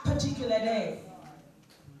that particular day.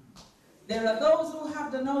 There are those who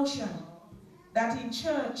have the notion that in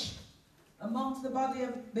church, amongst the body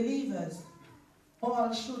of believers,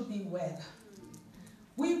 all should be well.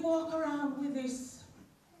 We walk around with this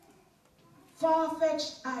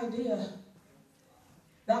far-fetched idea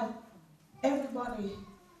that everybody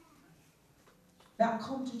that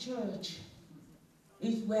come to church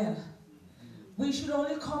is well. We should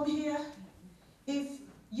only come here if,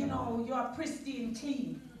 you know, you are pristine,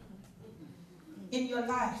 clean in your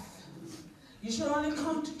life. You should only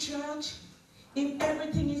come to church if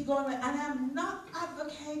everything is going well. And I'm not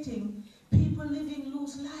advocating people living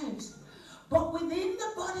loose lives. But within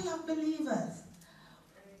the body of believers,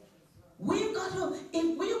 we've got to,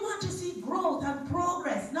 if we want to see growth and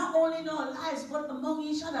progress, not only in our lives, but among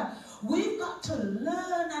each other, we've got to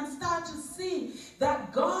learn and start to see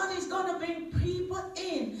that God is going to bring people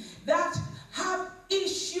in that have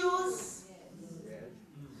issues.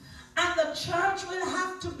 And the church will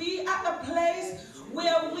have to be at a place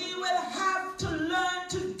where we will have to learn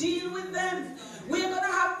to deal with them. We're going to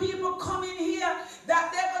have people coming here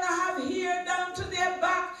that they're going to have hair down to their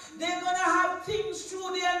back. They're going to have things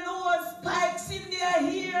through their nose, spikes in their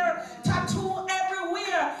hair, tattoo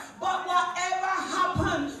everywhere. But whatever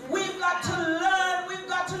happens, we've got to learn. We've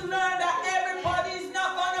got to learn that everybody's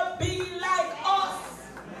not going to be like us.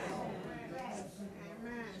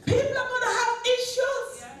 People are going to have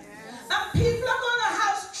issues. And people are going to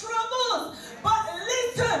have struggles. But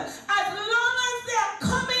listen, as long as they are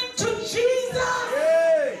coming to Jesus.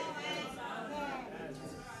 Hey.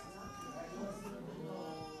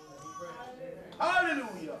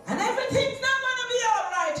 Hallelujah. And everything's not going to be all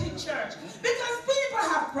right in church. Because people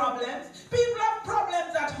have problems. People have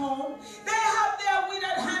problems at home. They have their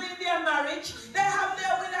withered hand in their marriage. They have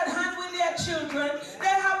their withered hand with their children.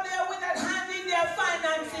 They have their withered hand in their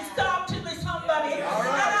finances. Talk to me, somebody. All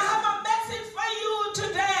right. And I have a message for you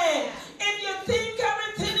today. If you think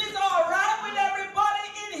everything is all right with everybody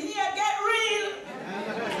in here, get real.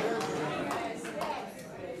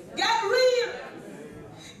 Get real.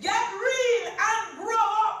 Get real and grow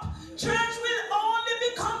up. Church will only be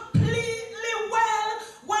completely well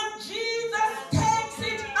when Jesus takes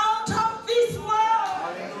it out of this world.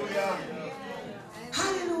 Hallelujah.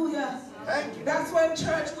 Hallelujah. Thank you. That's when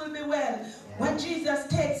church will be well. When Jesus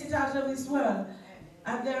takes it out of this world.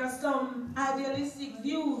 And there are some idealistic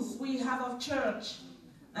views we have of church.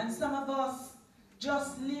 And some of us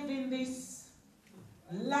just live in this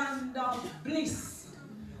land of bliss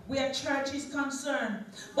where church is concerned.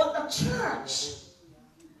 But the church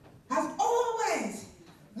has always,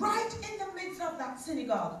 right in the midst of that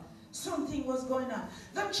synagogue, something was going on.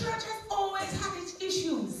 The church has always had its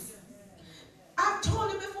issues. I've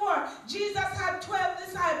told you before, Jesus had 12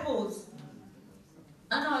 disciples.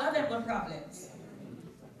 And all of them got problems.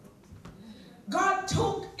 God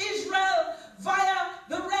took Israel via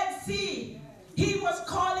the Red Sea. He was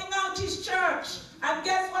calling out his church. And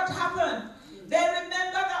guess what happened? They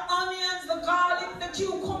remember the onions, the garlic, the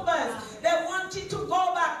cucumbers. They wanted to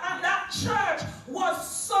go back. And that church was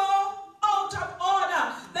so out of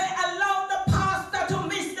order. They allowed the pastor to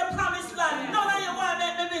miss the promised land. None of you want to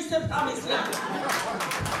make me miss the promised land.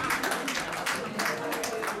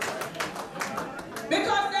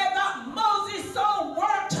 Because they got Moses so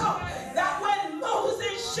worked up that when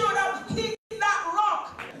Moses should have hit that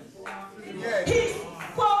rock, he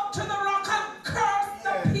spoke to the rock and cursed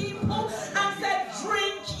the people and said,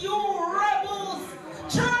 drink, you rebels.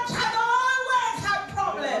 Church has always had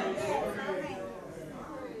problems.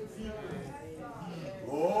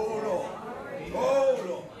 Oh Lord. Oh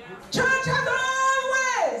Lord. Church has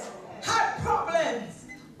always had problems.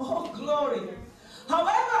 Oh, glory.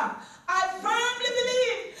 However, I firmly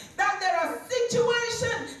believe that there are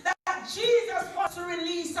situations that Jesus wants to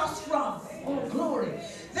release us from. Oh, glory.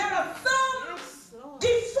 There are some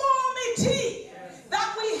deformity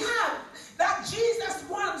that we have that Jesus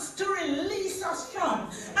wants to release us from.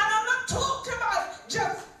 And I'm not talking about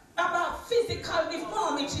just about physical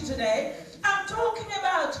deformity today. I'm talking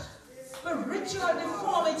about spiritual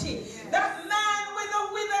deformity. That man with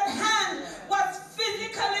a withered hand was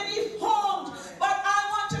physically deformed. But I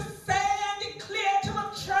want to say and declare to the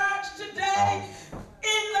church today,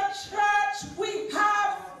 in the church we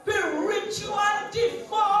have spiritual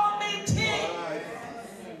deformity.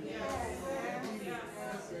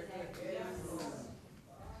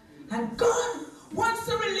 And God wants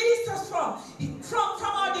to release us from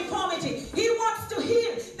our deformity. He wants to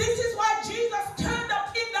heal. This is why Jesus turned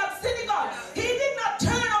up in that synagogue. He did not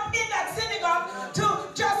turn up in that synagogue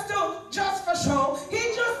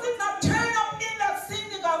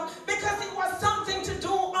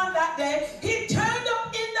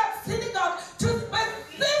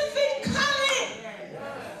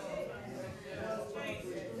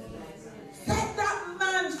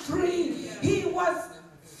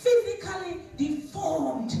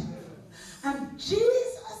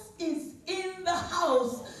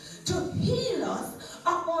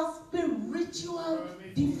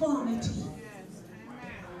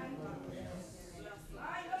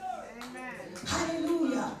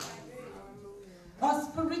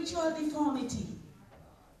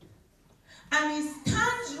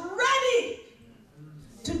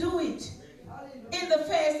it in the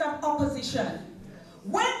face of opposition.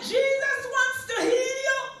 When Jesus wants to heal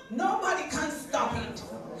you, nobody can stop it.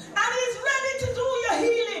 And he's ready to do your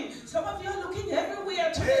healing. Some of you are looking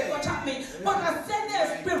everywhere today but at me. But I said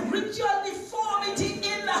there's spiritual deformity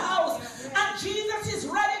in the house. And Jesus is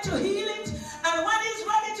ready to heal it. And when he's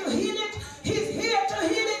ready to heal it, he's here to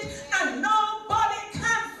heal it. And nobody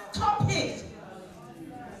can stop it.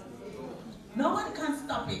 Nobody can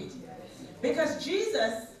stop it. Because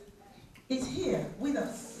Jesus is here with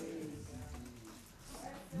us.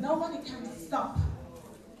 Nobody can stop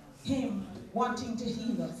him wanting to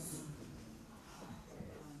heal us.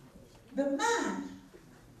 The man,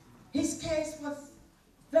 his case was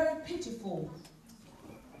very pitiful.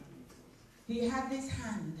 He had this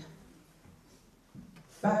hand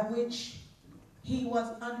by which he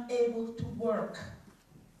was unable to work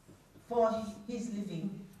for his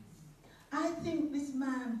living. I think this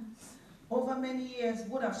man over many years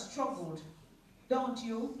would have struggled, don't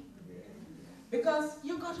you? Because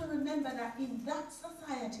you got to remember that in that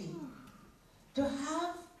society, to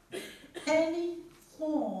have any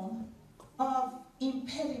form of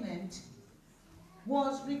impediment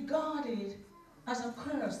was regarded as a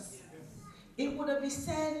curse. It would have been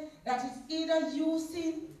said that it's either you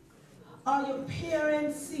sin or your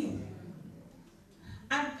parents sin.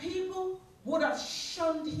 And people would have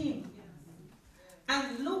shunned him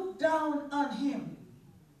and looked down on him.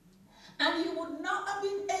 And he would not have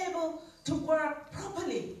been able to work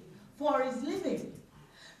properly for his living.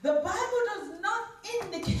 The Bible does not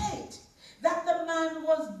indicate that the man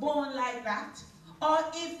was born like that, or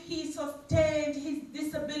if he sustained his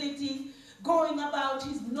disability going about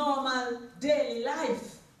his normal daily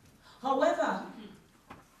life. However,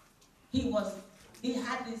 he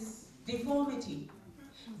had this deformity.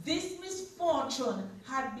 This misfortune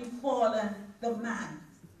had befallen the man.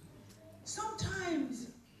 Sometimes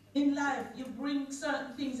in life you bring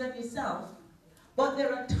certain things on yourself, but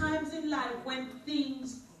there are times in life when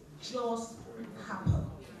things just happen.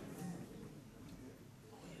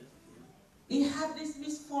 He had this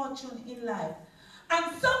misfortune in life. And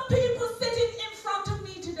some people sitting in front of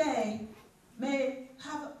me today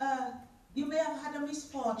you may have had a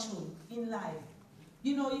misfortune in life.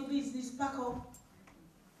 You know, your business back up.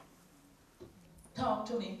 Talk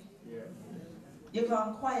to me. Yeah. You're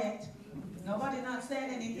gone quiet. Nobody not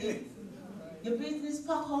saying anything. Your business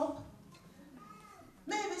pack up.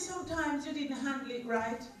 Maybe sometimes you didn't handle it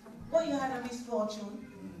right, but you had a misfortune.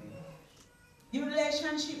 Your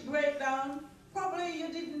relationship breakdown, probably you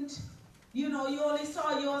didn't, you know, you only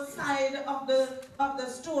saw your side of the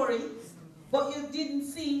story, but you didn't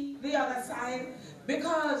see the other side.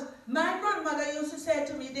 Because my grandmother used to say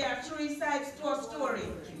to me, there are 3 sides to a story.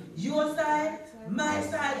 Your side, my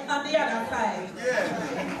side, and the other side.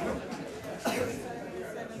 Yeah.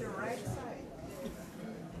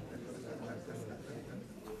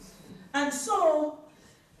 And so,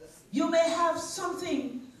 you may have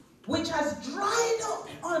something which has dried up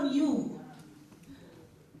on you.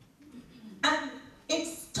 And it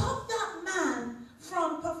stopped that man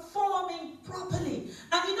from performing properly.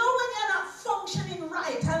 And you know when you're not functioning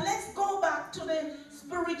right, and let's go back to the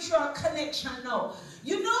spiritual connection now.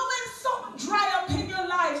 You know when something dry up in your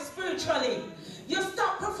life spiritually, you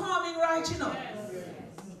stop performing right, you know.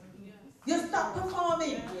 You stop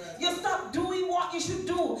performing. You stop doing what you should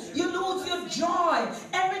do. You lose your joy.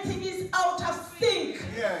 Everything is out of sync.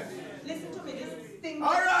 Yes. Listen to me, this thing.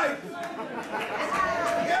 All right.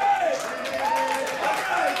 Yes. All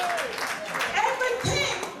right.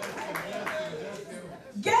 Everything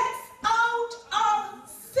gets out of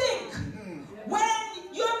sync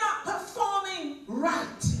when you're not performing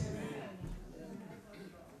right.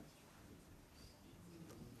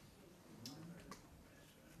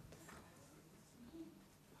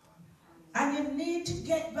 And you need to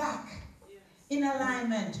get back in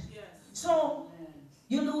alignment. So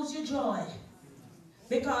you lose your joy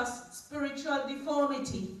because spiritual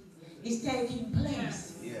deformity is taking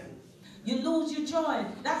place. Yeah. You lose your joy.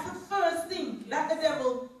 That's the first thing that the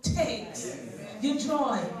devil takes. Your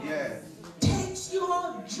joy. Yeah. Takes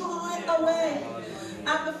your joy away.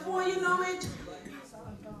 And before you know it,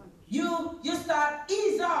 you start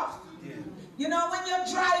ease off. You know, when you're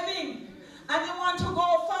driving and you want to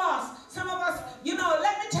go fast, some of us, you know,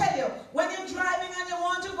 let me tell you, when you're driving and you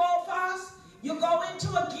want to go fast, you go into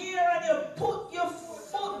a gear and you put your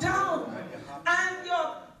foot down and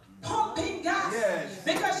you're pumping gas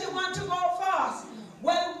because you want to go fast.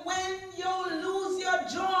 Well, when you lose your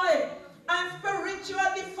joy and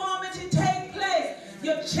spiritual deformity take place,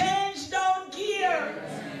 you change down gear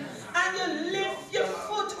and you lift your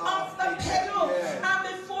foot off the pedal, and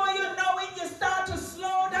before you know it, you start to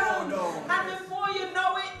slow down.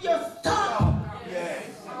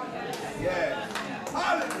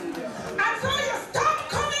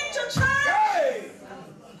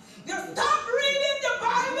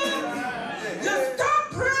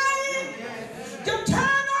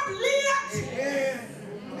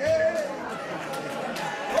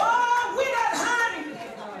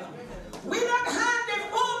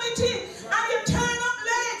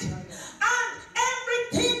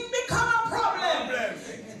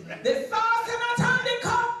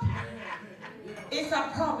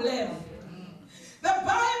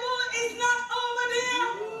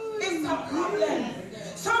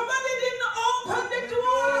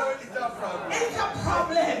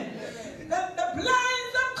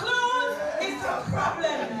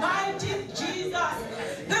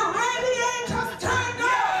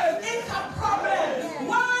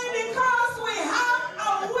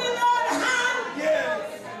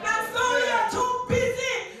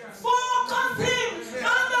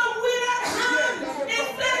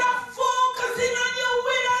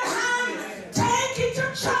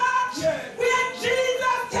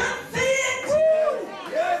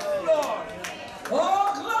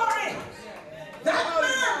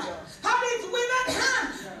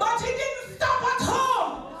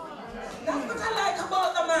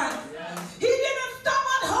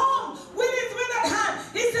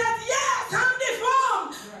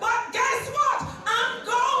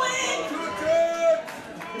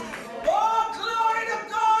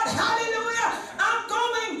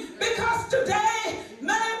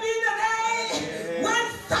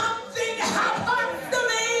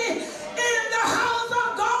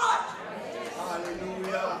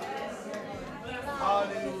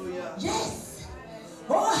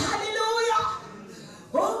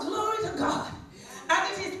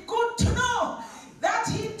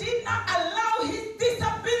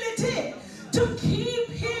 to keep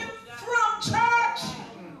him from church.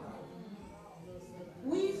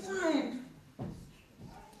 We find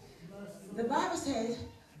the Bible says,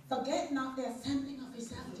 forget not the assembling of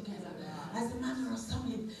yourself together as a manner of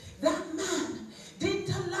some. That man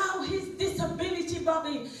didn't allow his disability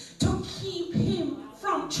body to keep him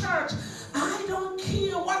from church. I don't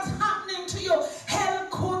care what's happening to you. Hell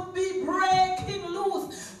could be breaking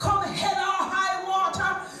loose. Come hell or high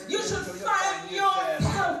water, you should find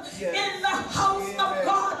yourself in the house of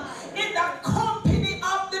God, in the company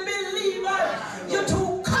of the believer. You're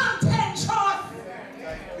too contentious.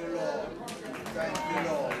 Thank you, Lord. Thank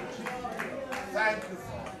you, Lord. Thank you,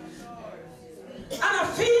 Father. And I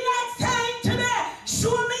feel like saying today,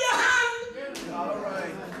 show me your hand. All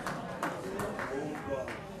right.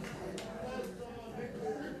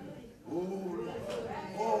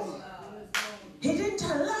 He didn't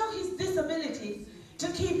allow his disability to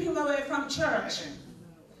keep him away from church.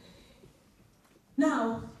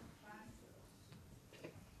 Now,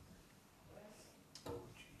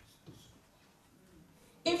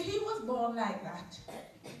 if he was born like that,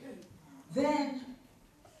 then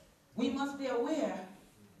we must be aware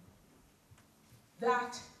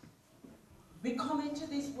that we come into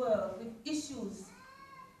this world with issues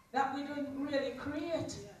that we don't really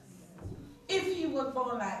create. If he was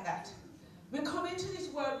born like that, we come into this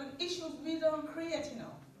world with issues we don't create, you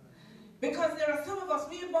know. Because there are some of us,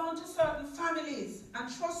 we are born to certain families,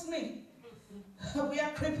 and trust me, we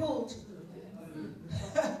are crippled.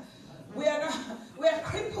 we are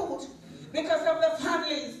crippled because of the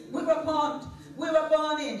families we were born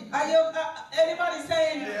in. Are you anybody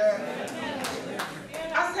saying? Yeah.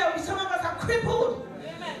 I said some of us are crippled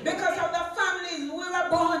because of the families we were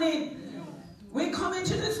born in. We come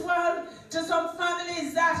into this world to some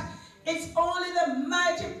families that it's only the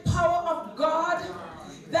mighty power of God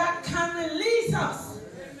that can release us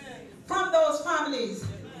from those families.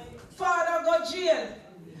 Father go jail.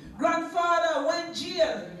 Grandfather went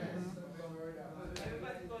jail.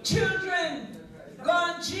 Children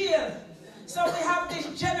gone jail. So we have this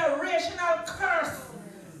generational curse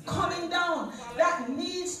coming down that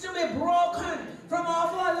needs to be broken from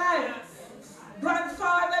off our life.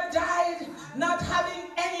 Grandfather died not having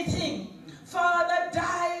anything. Father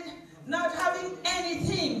died not having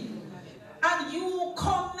anything. And you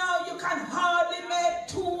come now, you can hardly make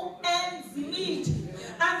 2 ends meet.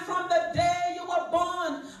 And from the day you were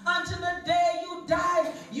born until the day you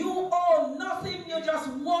die, you owe nothing. You just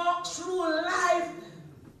walk through life.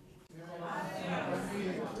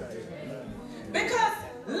 Because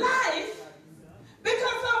life,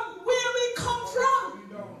 because of where we come from,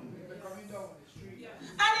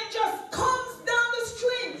 and it just comes down the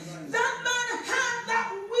street. That man had that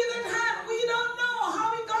withered hand. We don't know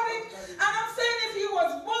how he got it. And I'm saying if he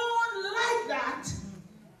was born like that,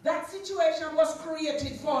 that situation was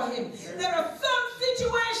created for him. There are some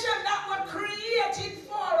situations that were created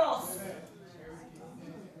for us.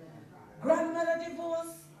 Grandmother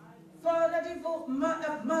divorce, father divorce,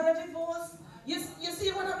 mother divorce. You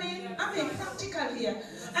see what I mean? I'm being practical here.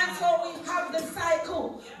 And so we have the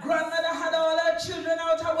cycle. Grandmother had all her children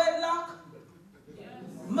out of wedlock.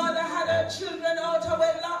 Mother had her children out of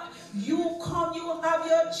wedlock. You come, you have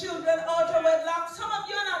your children out of wedlock. Some of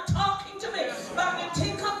you are not talking to me, but you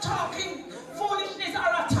think I'm talking foolishness or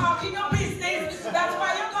I'm talking your business. That's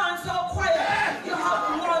why you're gone so quiet. You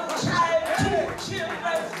have 1 child, 2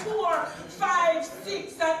 children, 4, 5,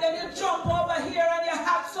 6, and then you jump over here and you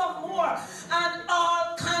have some more. And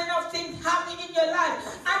all kind of things happening in your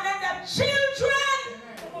life. And then the children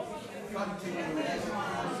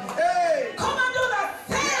come and do the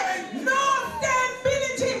same. No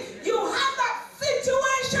stability. You have that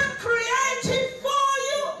situation created for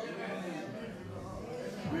you.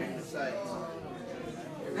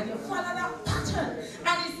 And you follow that pattern.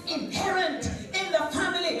 And it's inherent in the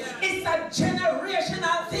family. It's a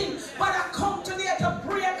generational thing. But I come today to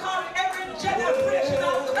break off every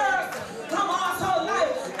generational curse from our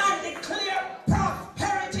life and declare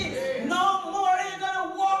prosperity. No more are you going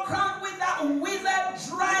to walk around with that withered,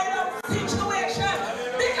 dried up situation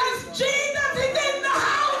because Jesus is in the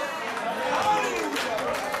house.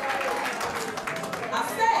 I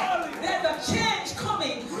said there's a change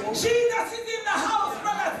coming. Jesus is in the house,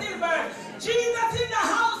 Brother Silver. Jesus in the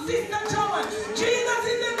house, Sister Joan.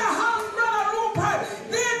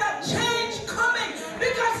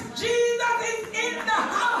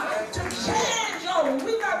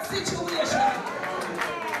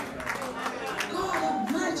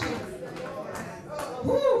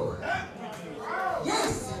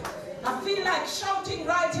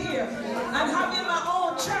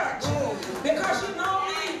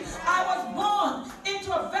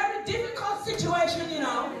 very difficult situation, you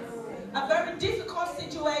know. A very difficult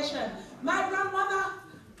situation. My grandmother,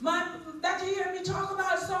 that you hear me talk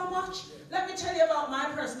about so much, let me tell you about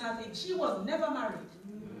my personal thing. She was never married.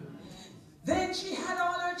 Then she had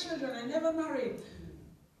all her children and never married.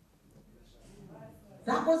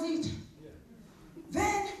 That was it.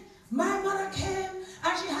 Then my mother came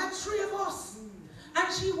and she had 3 of us.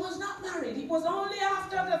 And she was not married. It was only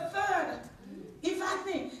after the 3rd, if I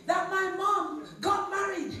think, that my mom got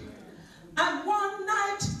married. And one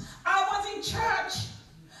night I was in church.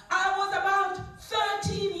 I was about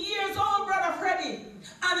 13 years old, Brother Freddie.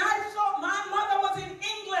 And I thought my mother was in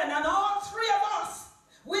England and all 3 of us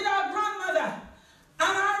with our grandmother.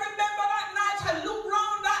 And I remember that night I looked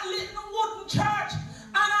round that little wooden church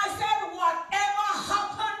and I said, whatever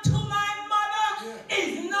happened to my mother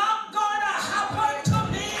is not going to happen to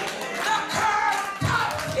me. The curse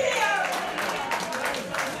stops here.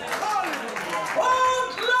 Oh,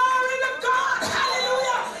 glory to God.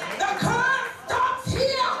 Hallelujah. The curse stops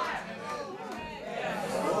here.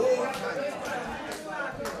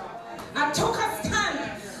 I took a stand.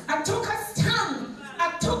 I took a stand.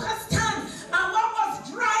 I took a stand. And what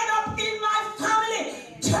was dried up in my family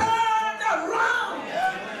turned around.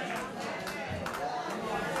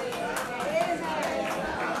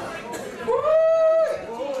 Woo!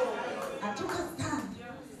 I took a stand.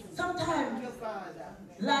 Sometimes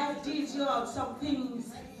life deals you out some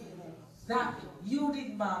things that you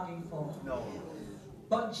didn't bargain for. No.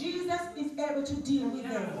 But Jesus is able to deal with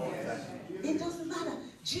them. It doesn't matter.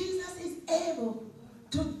 Jesus is able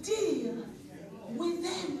to deal with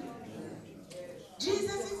them.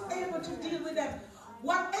 Jesus is able to deal with them.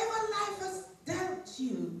 Whatever life has dealt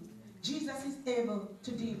you, Jesus is able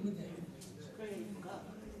to deal with them.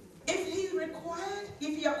 If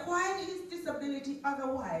he acquired his disability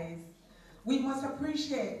otherwise, we must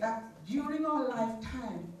appreciate that during our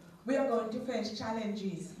lifetime, we are going to face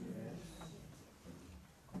challenges.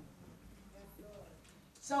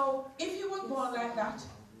 So if he was born like that,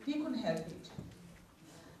 he couldn't help it.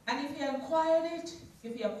 And if he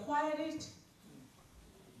acquired it,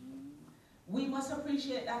 we must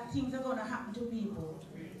appreciate that things are going to happen to people.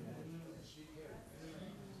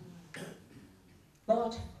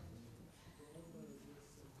 But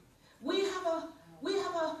we have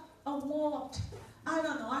a warped, I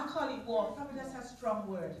don't know, I call it warped, probably that's a strong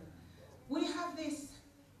word. We have this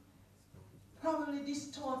probably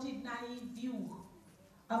distorted, naive view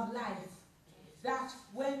of life that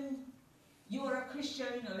when you're a Christian,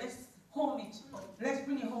 you know, let's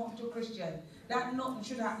bring it home to Christian, that nothing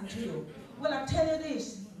should happen to you. Well, I tell you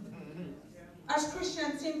this, as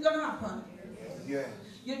Christians, things gonna happen. Yeah.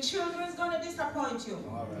 Your children's gonna disappoint you.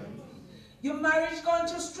 All right. Your marriage going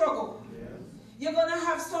to struggle. Yeah. You're gonna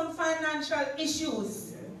have some financial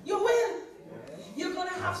issues. Yeah. You will. Yeah. You're gonna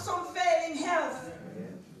have some failing health.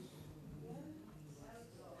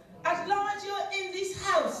 As long as you're in this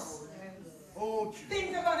house,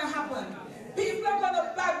 things are gonna happen. People are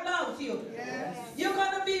gonna badmouth you. You're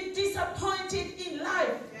gonna be disappointed in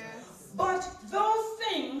life. But those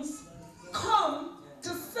things come to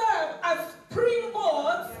serve as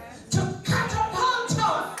springboards to catapult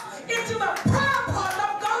us into the purpose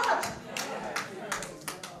of God.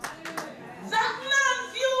 That man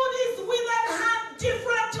viewed his withered hand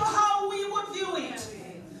different to how we would view it.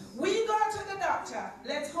 We go to the doctor.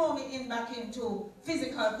 Let's home it in back into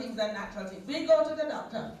physical things and natural things. We go to the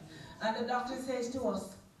doctor, and the doctor says to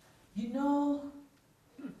us, you know,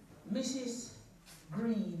 Mrs.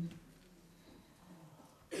 Green,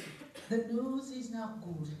 the news is not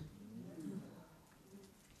good.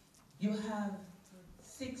 You have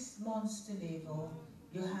 6 months to live, or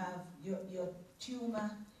you have your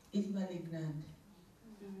tumor is malignant.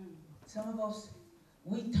 Some of us,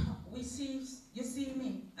 we see, you see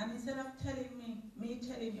me, and instead of telling me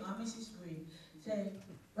telling you, I'm Mrs. Green, say,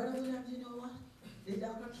 Brother Williams, you know what? The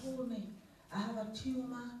doctor told me I have a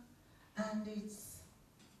tumor, and it's,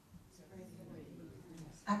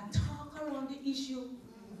 I talk around the issue,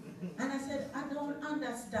 and I said, I don't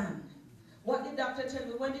understand what the doctor tell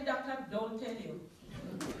me when the doctor don't tell you.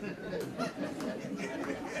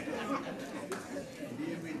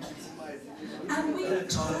 And we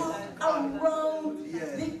talk around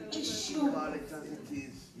the issue.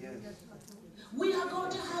 We are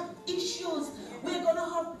going to have issues. We're going to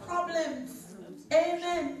have problems.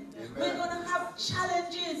 Amen. We're going to have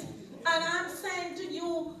challenges. And I'm saying to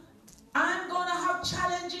you, I'm going to have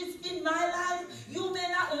challenges in my life. You may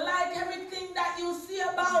not like everything that you see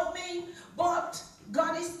about me, but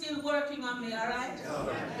God is still working on me, all right?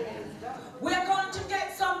 We're going to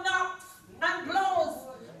get some knocks and blows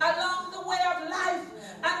along the way of life.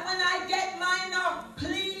 And when I get my knock,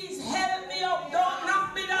 please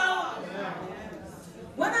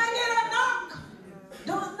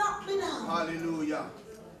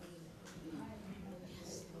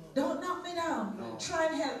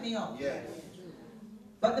me up. Yes.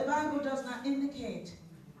 But the Bible does not indicate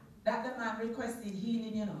that the man requested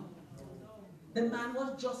healing, you know. The man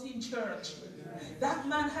was just in church. That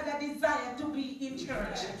man had a desire to be in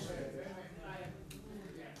church.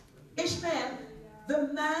 Ishmael,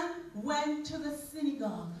 the man went to the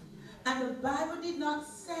synagogue, and the Bible did not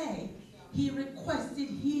say he requested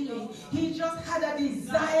healing. He just had a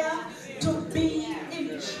desire to be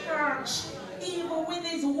in church, even with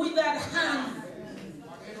his withered hand.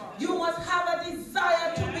 You must have a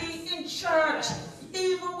desire to be in church,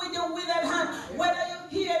 even with your withered hand. Whether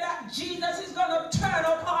you hear that Jesus is going to turn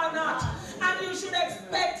up or not, and you should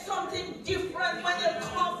expect something different when you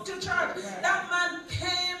come to church. That man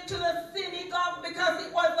came to the synagogue because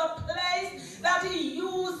it was a place that he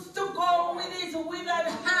used to go with his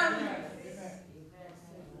withered hand.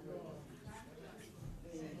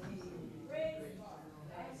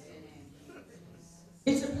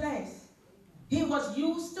 It's a place. He was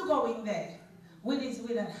used to going there with his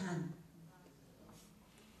withered hand.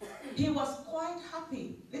 He was quite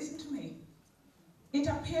happy. Listen to me. It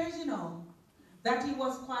appears, you know, that he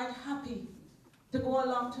was quite happy to go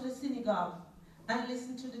along to the synagogue and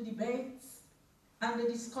listen to the debates and the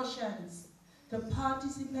discussions, to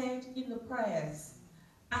participate in the prayers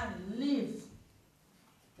and live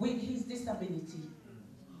with his disability.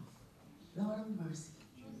 Lord of mercy.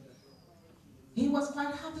 He was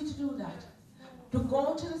quite happy to do that. To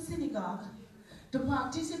go to the synagogue, to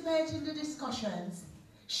participate in the discussions,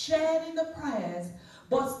 share in the prayers,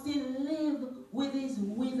 but still live with his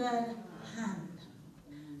withered hand.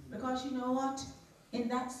 Because you know what? In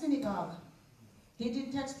that synagogue, he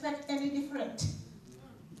didn't expect any different.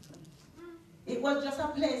 It was just a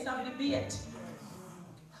place of debate.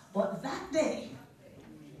 But that day,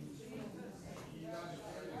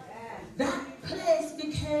 that place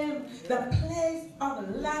became the place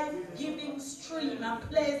of life-giving stream, a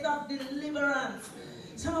place of deliverance.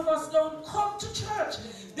 Some of us don't come to church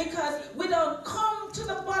because we don't come to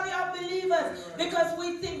the body of believers because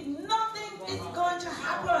we think nothing is going to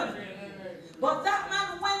happen. But that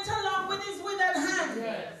man went along with his withered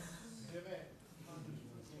hand.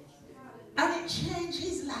 And it changed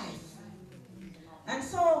his life. And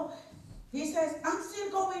so he says, I'm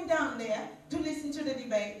still going down there to listen to the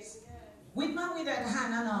debates with my withered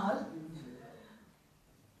hand and all.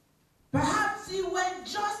 Perhaps he went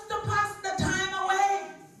just to pass the time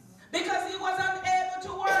away because he was unable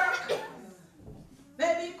to work.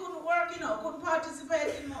 Maybe he couldn't work, you know, couldn't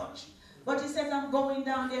participate in much. But he says, I'm going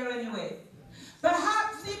down there anyway.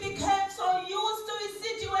 Perhaps he became so used to his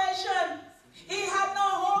situation, he had no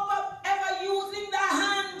hope of ever using the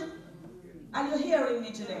hand. Are you hearing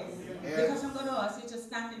me today? Yes. Because I'm going to ask you to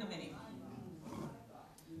stand in a minute.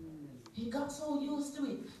 He got so used to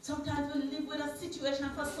it. Sometimes we live with a situation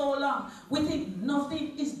for so long, we think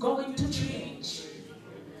nothing is going to change.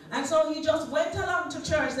 And so he just went along to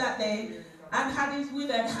church that day and had his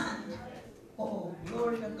withered hand. Oh,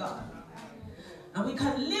 glory to God. And we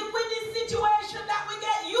can live with this situation that we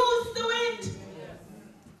get used to it.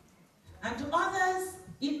 And to others,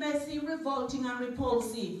 it may seem revolting and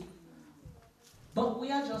repulsive. But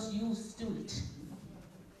we are just used to it.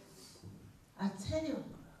 I tell you,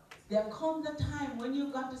 there comes a time when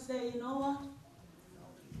you've got to say, you know what?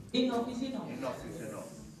 Enough is enough. Enough is enough.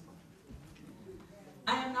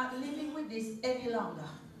 I am not living with this any longer.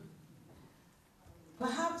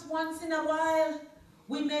 Perhaps once in a while,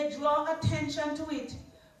 we may draw attention to it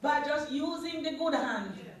by just using the good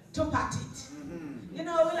hand to pat it. You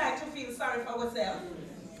know, we like to feel sorry for ourselves.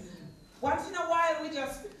 Once in a while, we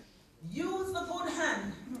just use the good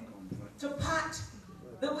hand to pat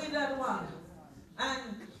the withered one and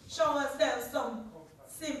show ourselves some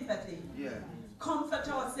sympathy. Yeah. Comfort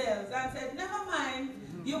ourselves and say, never mind,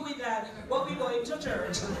 you withered, but we're going to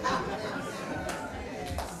church.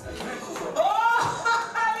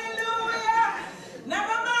 Oh, hallelujah!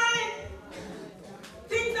 Never mind.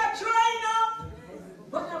 Things are drying up,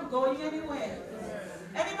 but I'm going anyway.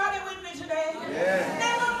 Anybody with me today? Yeah.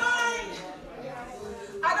 Never mind.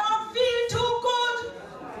 I don't feel too good,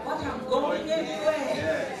 but I'm going anyway.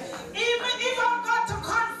 Yeah. Even if I've got to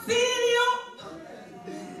conceal you,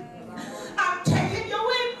 I'm taking you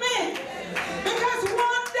with me. Because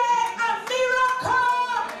one day a miracle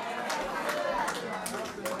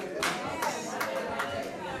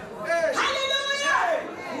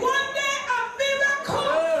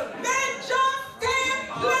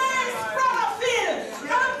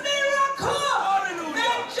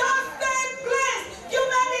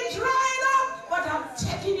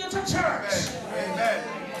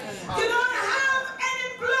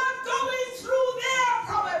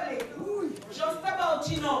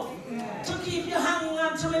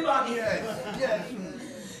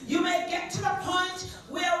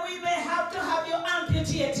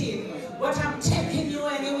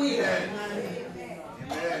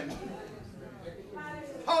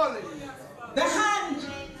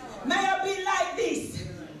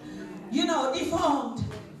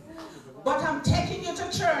taking you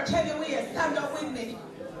to church anyway. Stand up with me.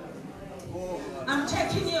 I'm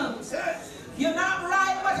taking you. You're not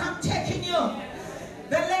right, but I'm taking you.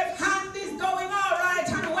 The left hand is going all right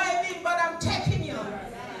and waving, but I'm taking you.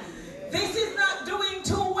 This is not doing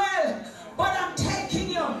too well, but I'm taking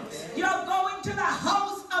you. You're going to the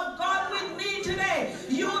house of God with me today.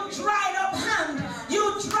 You dried up hand.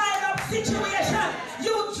 You dried up situation.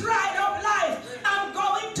 You dried up life. I'm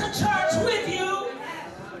going to church with you.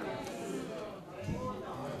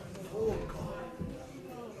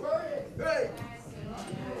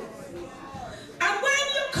 And when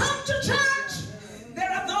you come to church,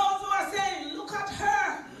 there are those who are saying, look at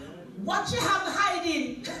her. What you have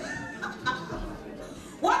hiding?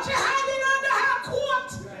 What you hiding under her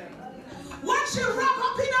coat? What she wrap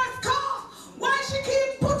up in her scarf? Why she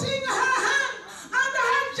keep putting her hand under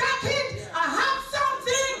her jacket? I have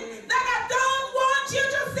something that I don't want you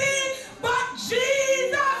to see, but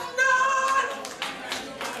Jesus knows.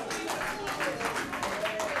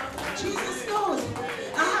 Jesus knows.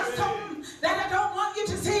 I have something that I don't want you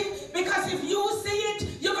to see, because if you see it,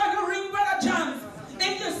 you're going to ring Brother John.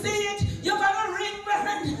 If you see it, you're going to ring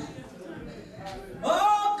Brother.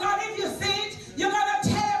 Oh God, if you see it, you're going to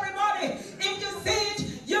tell everybody. If you see it,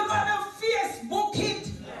 you're going to Facebook it.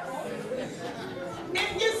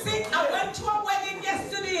 If you see, I went to a wedding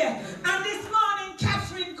yesterday, and this morning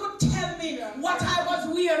Catherine could tell me what I was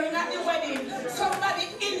wearing at the wedding. Somebody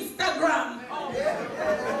Instagram.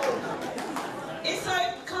 It's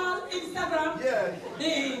called Instagram? Yeah.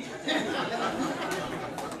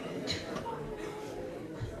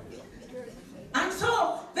 And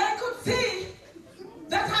so they could see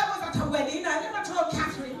that I was at a wedding. I never told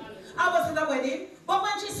Catherine I was at a wedding. But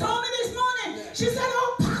when she saw me this morning, she said,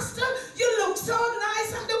 oh, Pastor, you look so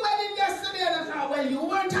nice at the wedding yesterday. And I thought, well, you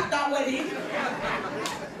weren't at that wedding.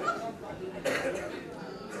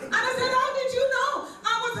 And I said, how did you know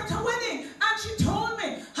I was at a wedding? And she told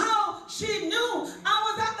me how she knew I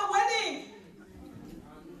was at the wedding.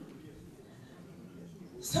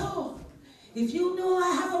 So, if you know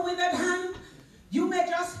I have a withered hand, you may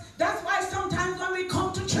just, that's why sometimes when we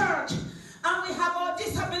come to church and we have our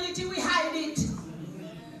disability, we hide it.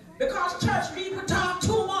 Because church people talk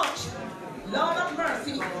too much. Lord of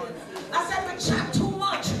mercy. I said we chat too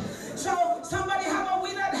much. So somebody have a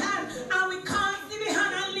withered hand and we can't see the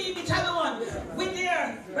hand and leave it alone. With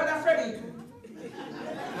their Brother Freddie.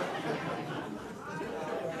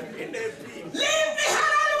 Leave the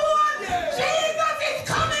hand alone. Jesus is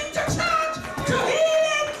coming to church to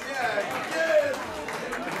heal it.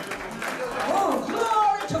 Oh,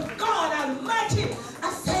 glory to God Almighty.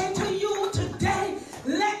 I say to you today,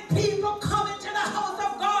 let people come into the house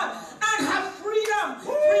of God and have freedom.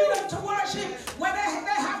 Freedom to worship. Whether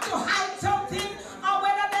they have to hide something or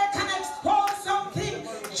whether they can expose something.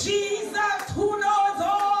 Jesus, who knows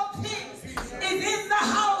all things, is in the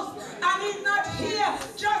house and is not here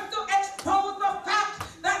just to expose the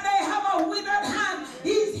fact that they have a withered hand.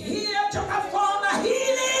 He's here to perform a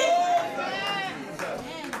healing.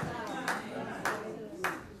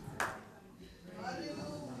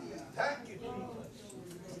 Thank you, Jesus.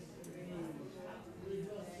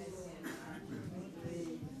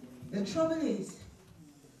 The trouble is,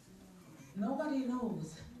 nobody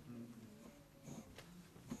knows.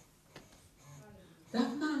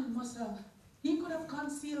 That man must have, he could have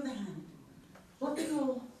concealed the hand. But you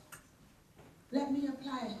know, let me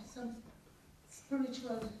apply some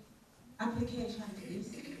spiritual application to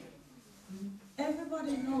this.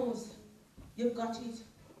 Everybody knows you've got it.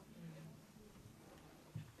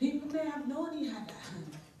 People may have known he had that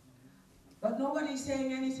hand, but nobody's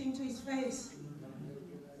saying anything to his face.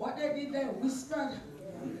 What they did, they whispered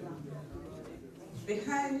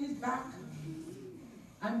behind his back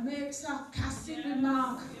and made sarcastic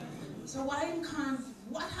remark. So why he can't,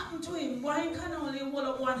 what happened to him? Why he can only hold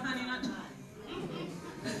up one hand in a time?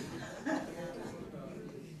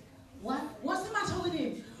 What's the matter with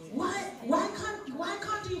him? Why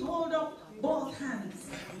can't he hold up both hands?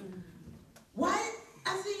 Why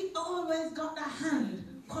has he always got the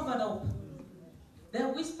hand covered up? They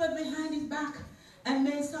whispered behind his back and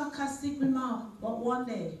made sarcastic remark. But one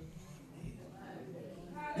day,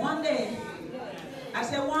 I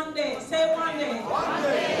say one day, say one day. One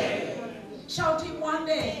day. Shout it one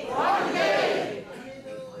day. One day.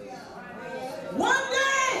 One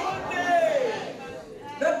day. One day.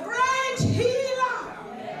 The great healer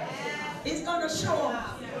is going to show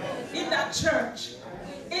up in that church,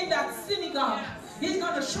 in that synagogue. He's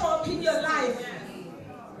going to show up in your life.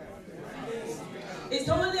 It's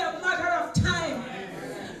only a matter of time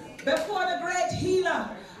before the great healer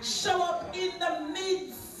show up in the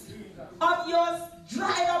midst of your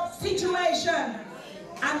dry up situation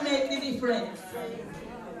and make the difference.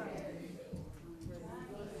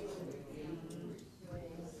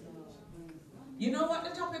 You know what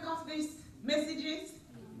the topic of this message is?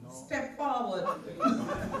 No. Step forward.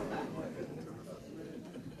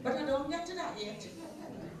 But I don't get to that yet.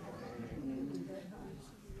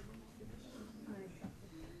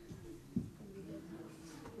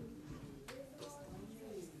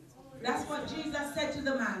 That's what Jesus said to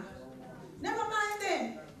the man. Never mind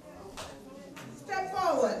them. Step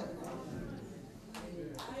forward.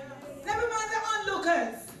 Never mind the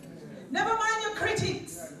onlookers. Never mind your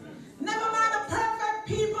critics. Never mind the perfect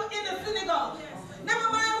people in the synagogue. Never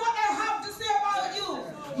mind what they have to say about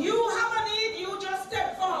you. You have a need, you just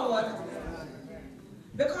step forward.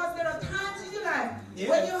 Because there are times in your life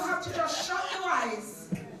when you have to just shut your eyes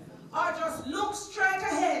or just look straight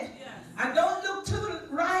ahead and don't look to the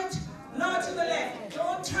right nor to the left.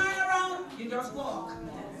 Don't turn around, you just walk.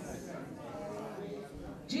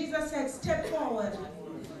 Jesus said, step forward,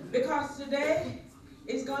 because today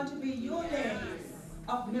is going to be your day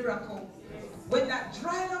of miracle. When that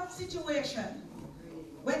dried up situation,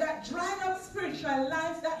 when that dried up spiritual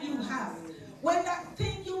life that you have, when that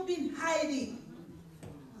thing you've been hiding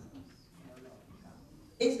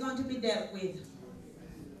is going to be dealt with.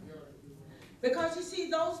 Because you see,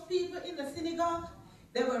 those people in the synagogue,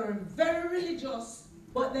 they were very religious,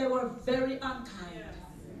 but they were very unkind.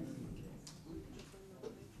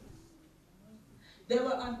 They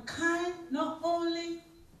were unkind not only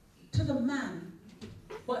to the man,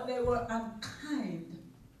 but they were unkind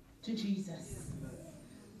to Jesus.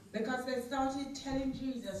 Because they started telling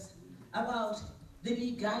Jesus about the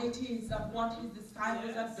legalities of what his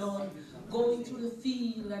disciples had done, going to the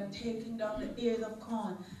field and taking down the ears of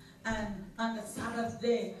corn, and on the Sabbath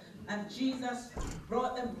day. And Jesus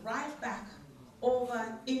brought them right back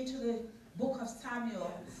over into the book of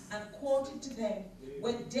Samuel and quoted to them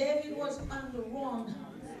when David was on the run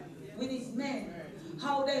with his men,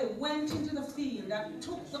 how they went into the field and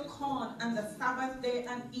took the corn on the Sabbath day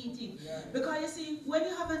and eat it. Because you see, when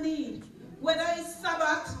you have a need, whether it's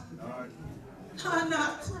Sabbath or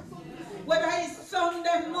not, whether it's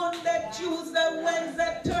Sunday, Monday, Tuesday,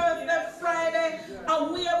 Wednesday, Thursday, Friday,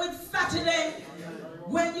 or we are with Saturday,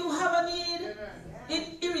 when you have a need,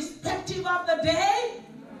 irrespective of the day,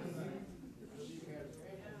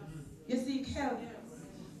 you seek help.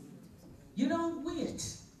 You don't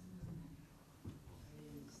wait.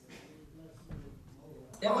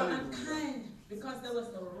 They were unkind because they were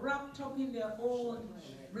so wrapped up in their own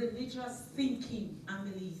religious thinking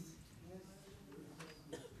and belief.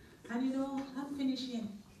 And you know, I'm finishing.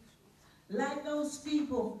 Like those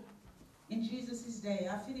people in Jesus' day,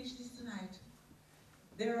 I finished this tonight.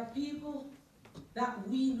 There are people that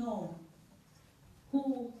we know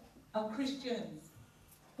who are Christians,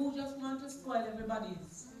 who just want to spoil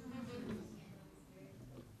everybody's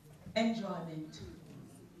enjoyment.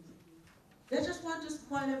 They just want to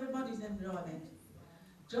spoil everybody's enjoyment.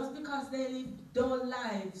 Just because they live dull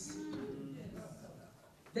lives,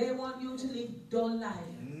 they want you to live dull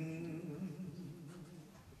lives.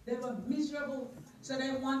 They were miserable, so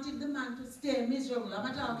they wanted the man to stay miserable. Am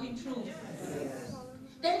I talking true?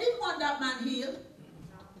 They didn't want that man healed.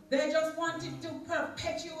 They just wanted to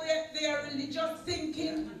perpetuate their religious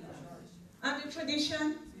thinking and the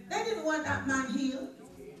tradition. They didn't want that man healed.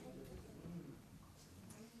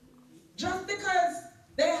 Just because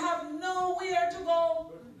they have nowhere to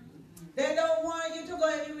go, they don't want you to go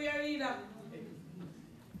anywhere either.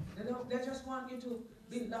 They just want you to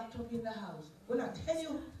be locked up in the house. Well, I tell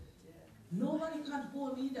you, nobody can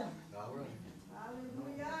hold me down.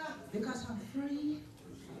 Because I'm free.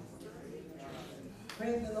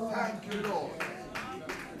 Praise the Lord. Thank you, Lord.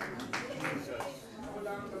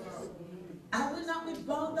 I will not be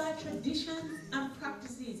bound by traditions and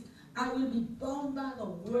practices. I will be bound by the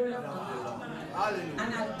word of God. Hallelujah.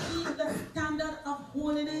 And I keep the standard of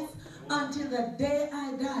holiness until the day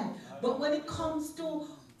I die. But when it comes to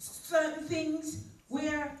certain things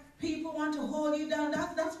where people want to hold you down,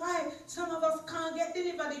 that's why some of us can't get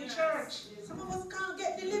delivered in church. Some of us can't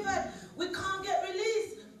get delivered. We can't get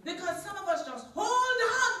released because some of us just hold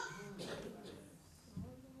on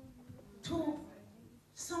to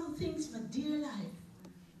some things for dear life.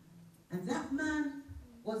 And that man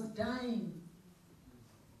was dying.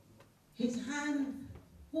 His hand,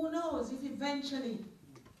 who knows if eventually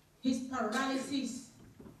his paralysis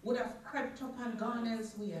would have crept up and gone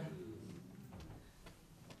elsewhere.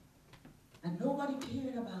 And nobody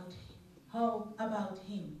cared about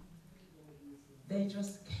him. They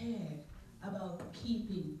just cared about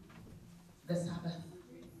keeping the Sabbath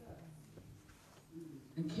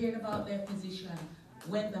and cared about their position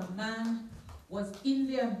when the man was in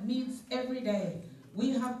their midst every day.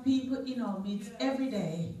 We have people in our midst every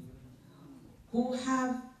day who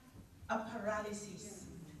have a paralysis,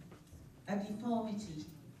 a deformity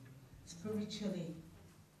spiritually,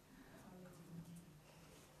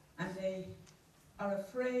 and they are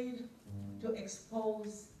afraid to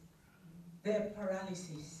expose their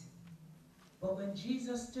paralysis. But when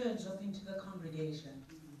Jesus turns up into the congregation,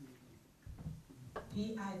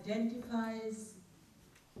 he identifies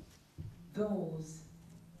those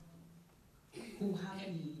who have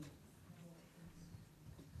a need,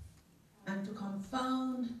 and to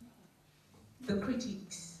confound the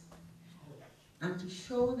critics and to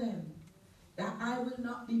show them that I will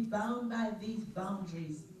not be bound by these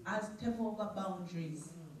boundaries. I'll step over boundaries.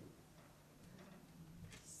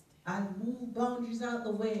 I'll move boundaries out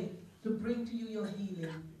the way to bring to you your healing.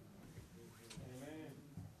 Amen.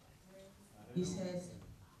 He says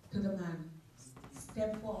to the man,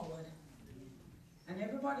 step forward. And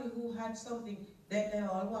everybody who had something, they're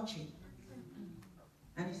all watching.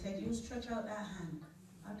 And he said, you stretch out that hand.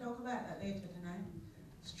 I'll talk about that later tonight.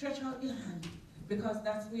 Stretch out your hand, because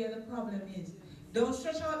that's where the problem is. Don't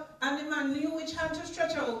stretch out, and the man knew which hand to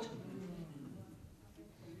stretch out.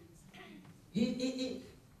 He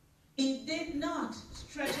did not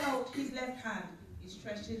stretch out his left hand. He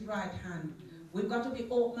stretched his right hand. We've got to be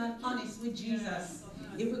open and honest with Jesus.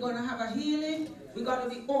 If we're going to have a healing, we've got to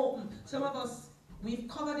be open. Some of us, we've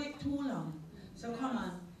covered it too long. So come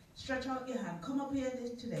on, stretch out your hand. Come up here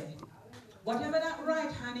today. Whatever that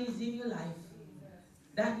right hand is in your life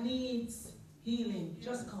that needs healing,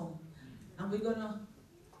 just come. And we're gonna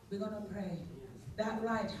pray. That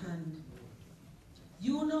right hand.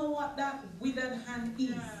 You know what that withered hand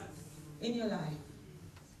is in your life.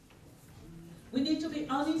 We need to be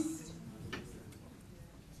honest.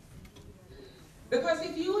 Because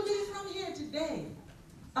if you leave from here today,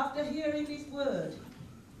 after hearing this word,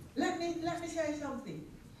 let me say something.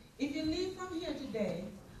 If you leave from here today,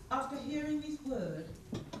 after hearing this word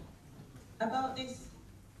about this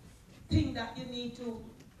thing that you need to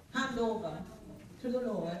hand over to the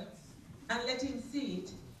Lord and let him see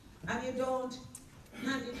it, and you don't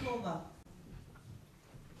hand it over,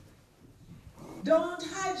 don't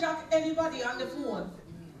hijack anybody on the phone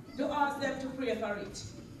to ask them to pray for it.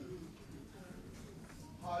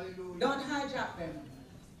 Hallelujah. Don't hijack them.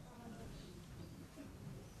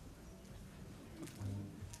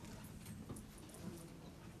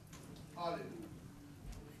 Hallelujah.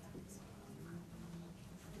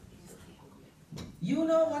 You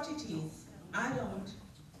know what it is. I don't.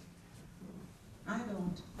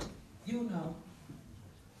 You know.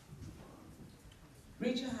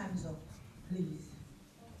 Reach your hands up, please.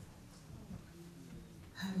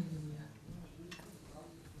 Hallelujah.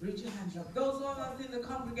 Reach your hands up. Those who are in the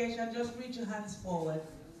congregation, just reach your hands forward.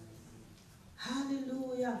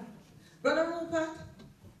 Hallelujah. Brother Rupert,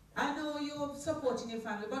 I know you're supporting your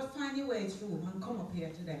family, but find your way through and come up here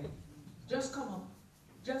today. Just come up.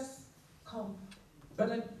 Just come.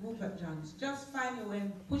 Brother Rupert Johns, just find your way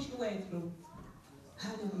and push your way through.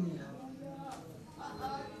 Hallelujah.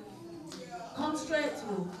 Come straight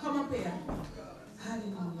through. Come up here.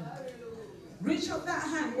 Hallelujah. Reach up that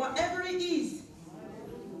hand, whatever it is.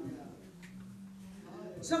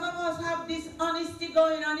 Some of us have dishonesty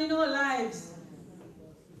going on in our lives.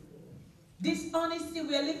 Dishonesty,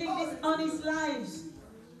 we are living dishonest lives.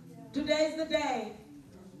 Today is the day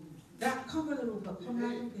that, come Brother Rupert, come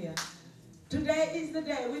right up here. Today is the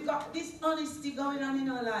day. We've got dishonesty going on in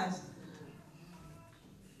our lives.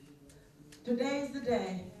 Today is the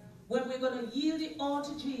day when we're going to yield it all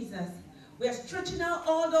to Jesus. We are stretching out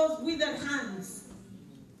all those withered hands.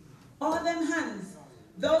 All them hands.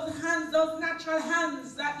 Those hands, those natural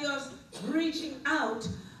hands that you're reaching out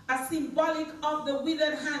are symbolic of the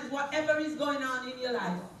withered hands, whatever is going on in your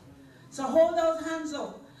life. So hold those hands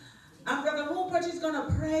up. And Brother Rupert is going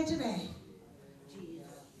to pray today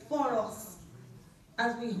for us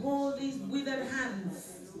as we hold these withered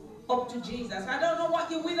hands up to Jesus. I don't know what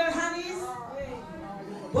your withered hand is,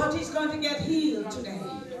 but it's going to get healed today.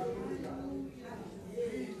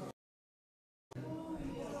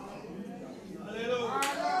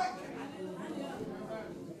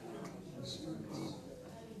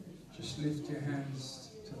 Just lift your hands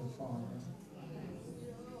to the Father.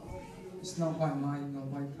 It's not by might nor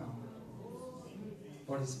by power,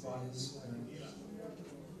 but it's by His Spirit.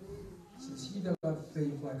 It says, he that hath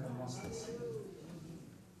faith like a mustard seed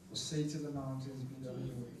will say to the mountains, be thou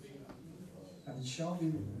removed, and it shall be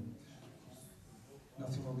removed.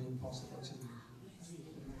 Nothing will be impossible to you.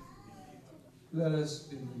 Let us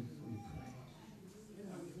believe, we pray.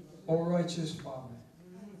 O righteous Father,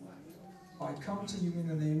 I come to you in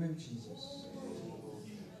the name of Jesus.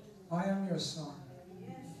 I am your son.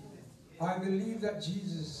 I believe that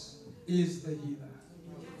Jesus is the healer.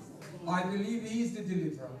 I believe he is the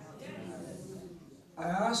deliverer. I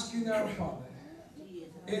ask you now, Father,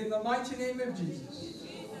 in the mighty name of Jesus.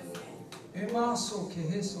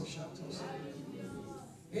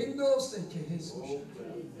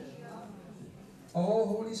 Oh,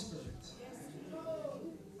 Holy Spirit,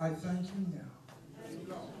 I thank you now.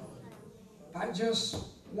 I just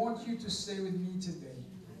want you to stay with me today.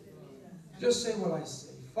 Just say what I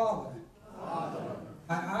say. Father,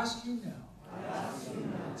 I ask you now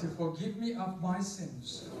to forgive me of my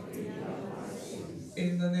sins.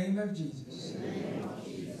 In the name of Jesus.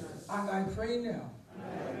 And I pray now,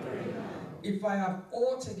 if I have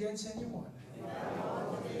aught against anyone,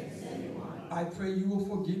 I pray you will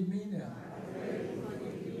forgive me now,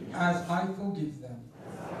 as I forgive them.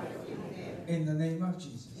 In the name of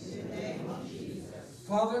Jesus.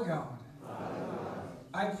 Father God,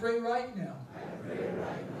 I pray right now,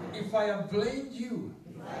 if I have blamed you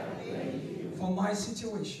for my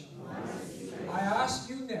situation, I ask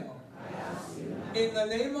you now, in the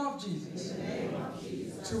name of Jesus,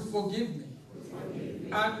 to forgive me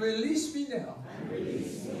and release me now.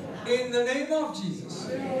 In the name of Jesus.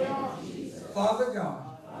 Father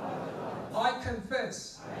God, I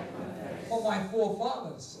confess for my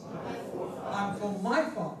forefathers and for my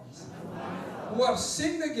fathers who have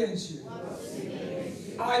sinned against you.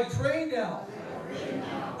 I pray now,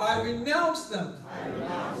 I renounce them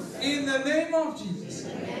in the name of Jesus.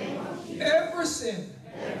 Every sin,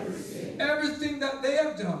 everything that they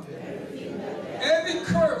have done, every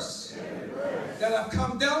curse that have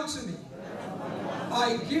come down to me,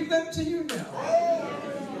 I give them to you now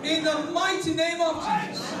in the mighty name of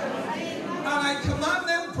Jesus, and I command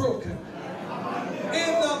them broken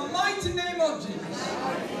in the mighty name of Jesus,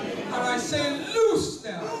 and I say loose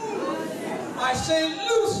now, I say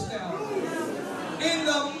loose now in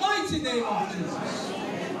the mighty name of Jesus,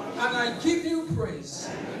 and I give you praise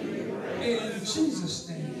in Jesus'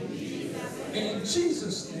 name, in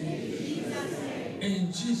Jesus' name,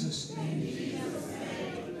 in Jesus' name.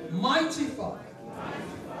 Mighty Father,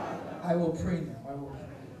 I will pray now, I will pray.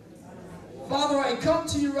 Father, I come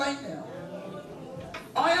to you right now.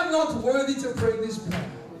 I am not worthy to pray this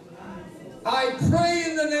prayer. I pray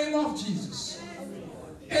in the name of Jesus.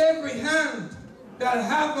 Every hand that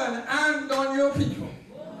have an hand on your people,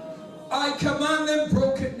 I command them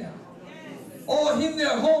broken now. Or in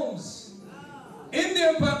their homes, in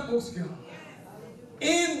their bank books, God,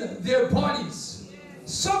 in their bodies.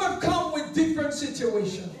 Some have come with different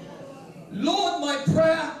situations. Lord, my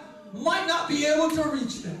prayer might not be able to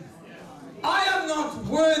reach them. I am not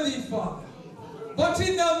worthy, Father. But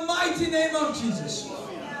in the mighty name of Jesus,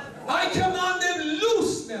 I command them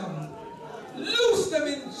loose now. Loose them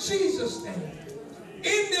in Jesus' name.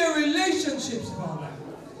 In their relationships, Father.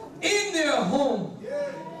 In their home.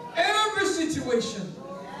 Every situation.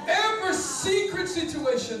 Every secret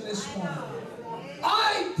situation this morning.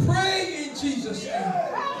 I pray in Jesus' name.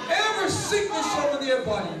 Every sickness over their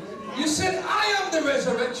body. You said, I am the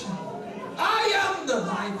resurrection. I am the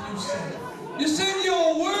life, you said. You said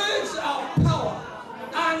your words are power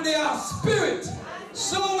and they are spirit.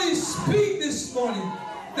 So we speak this morning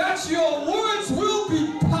that your words will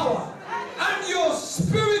be power and your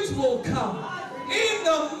spirit will come in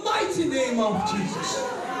the mighty name of Jesus.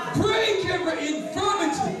 Break every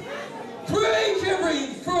infirmity. Break every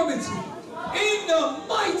infirmity in the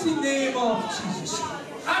mighty name of Jesus.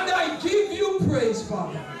 And I give you praise,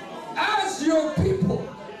 Father, as your people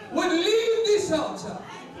would leave this altar.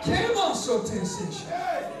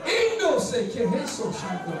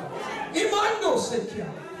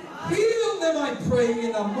 Heal them, I pray,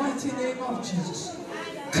 in the mighty name of Jesus.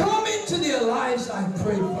 Come into their lives, I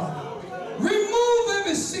pray, Father. Remove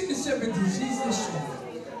every sickness, every disease this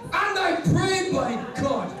morning. And I pray, by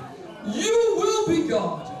God, you will be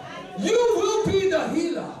God. You will be the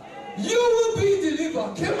healer. You will be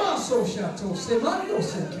delivered.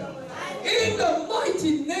 In the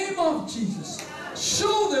mighty name of Jesus.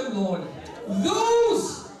 Show them, Lord,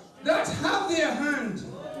 those that have their hand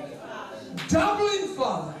dabbling,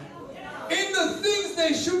 Father, in the things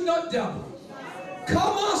they should not dabble.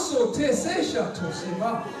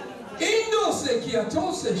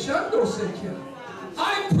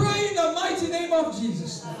 I pray in the mighty name of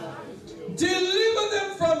Jesus. Deliver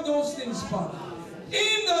them from those things, Father.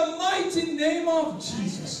 In the mighty name of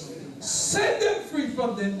Jesus. Set them free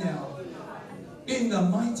from them now. In the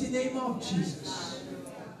mighty name of Jesus.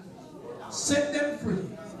 Set them free.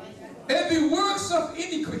 Every works of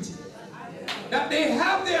iniquity that they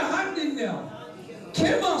have their hand in now,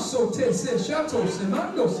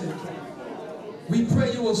 We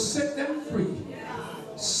pray you will set them free.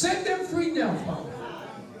 Set them free now, Father.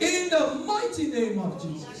 In the mighty name of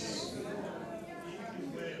Jesus.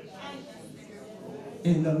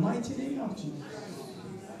 In the mighty name of Jesus.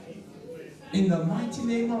 In the mighty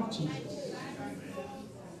name of Jesus.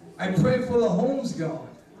 I pray for the homes, God.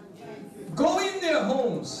 Go in their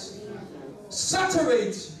homes.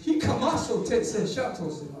 Saturate.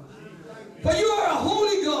 For you are a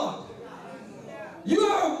holy God. You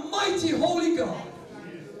are a mighty holy God.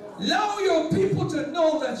 Allow your people to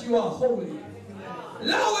know that you are holy.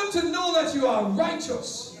 Allow them to know that you are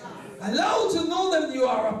righteous. Allow them to know that you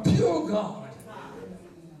are a pure God.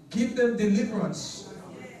 Give them deliverance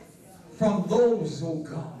from those, oh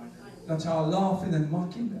God, that are laughing and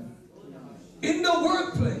mocking them. In the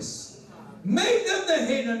workplace, make them the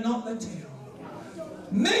head and not the tail.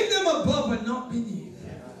 Make them above and not beneath.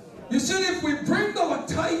 You said if we bring our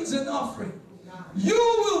tithes and offering, you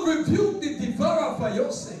will rebuke the devourer for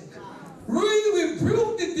your sake. We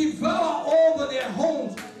rebuke the devourer over their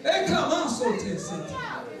homes.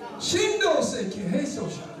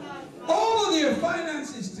 Over their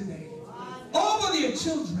finances today. Over their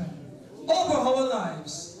children. Over our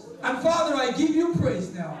lives. And Father, I give you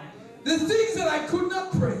praise now. The things that I could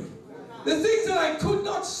not pray. The things that I could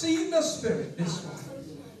not see in the spirit this morning.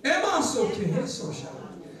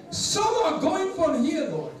 Some are going from here,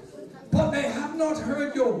 Lord, but they have not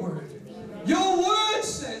heard your word. Your word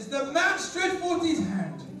says the man stretched forth his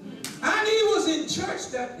hand, and he was in church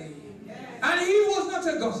that day, and he was not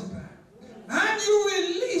a gossiper, and you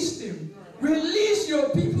released him. Release your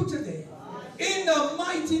people today in the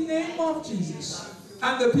mighty name of Jesus.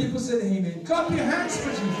 And the people said amen. Clap your hands for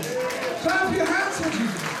Jesus. Clap your hands for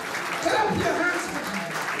Jesus. Clap your hands for Jesus.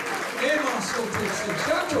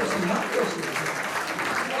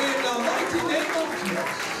 In the mighty name of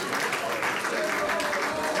Jesus.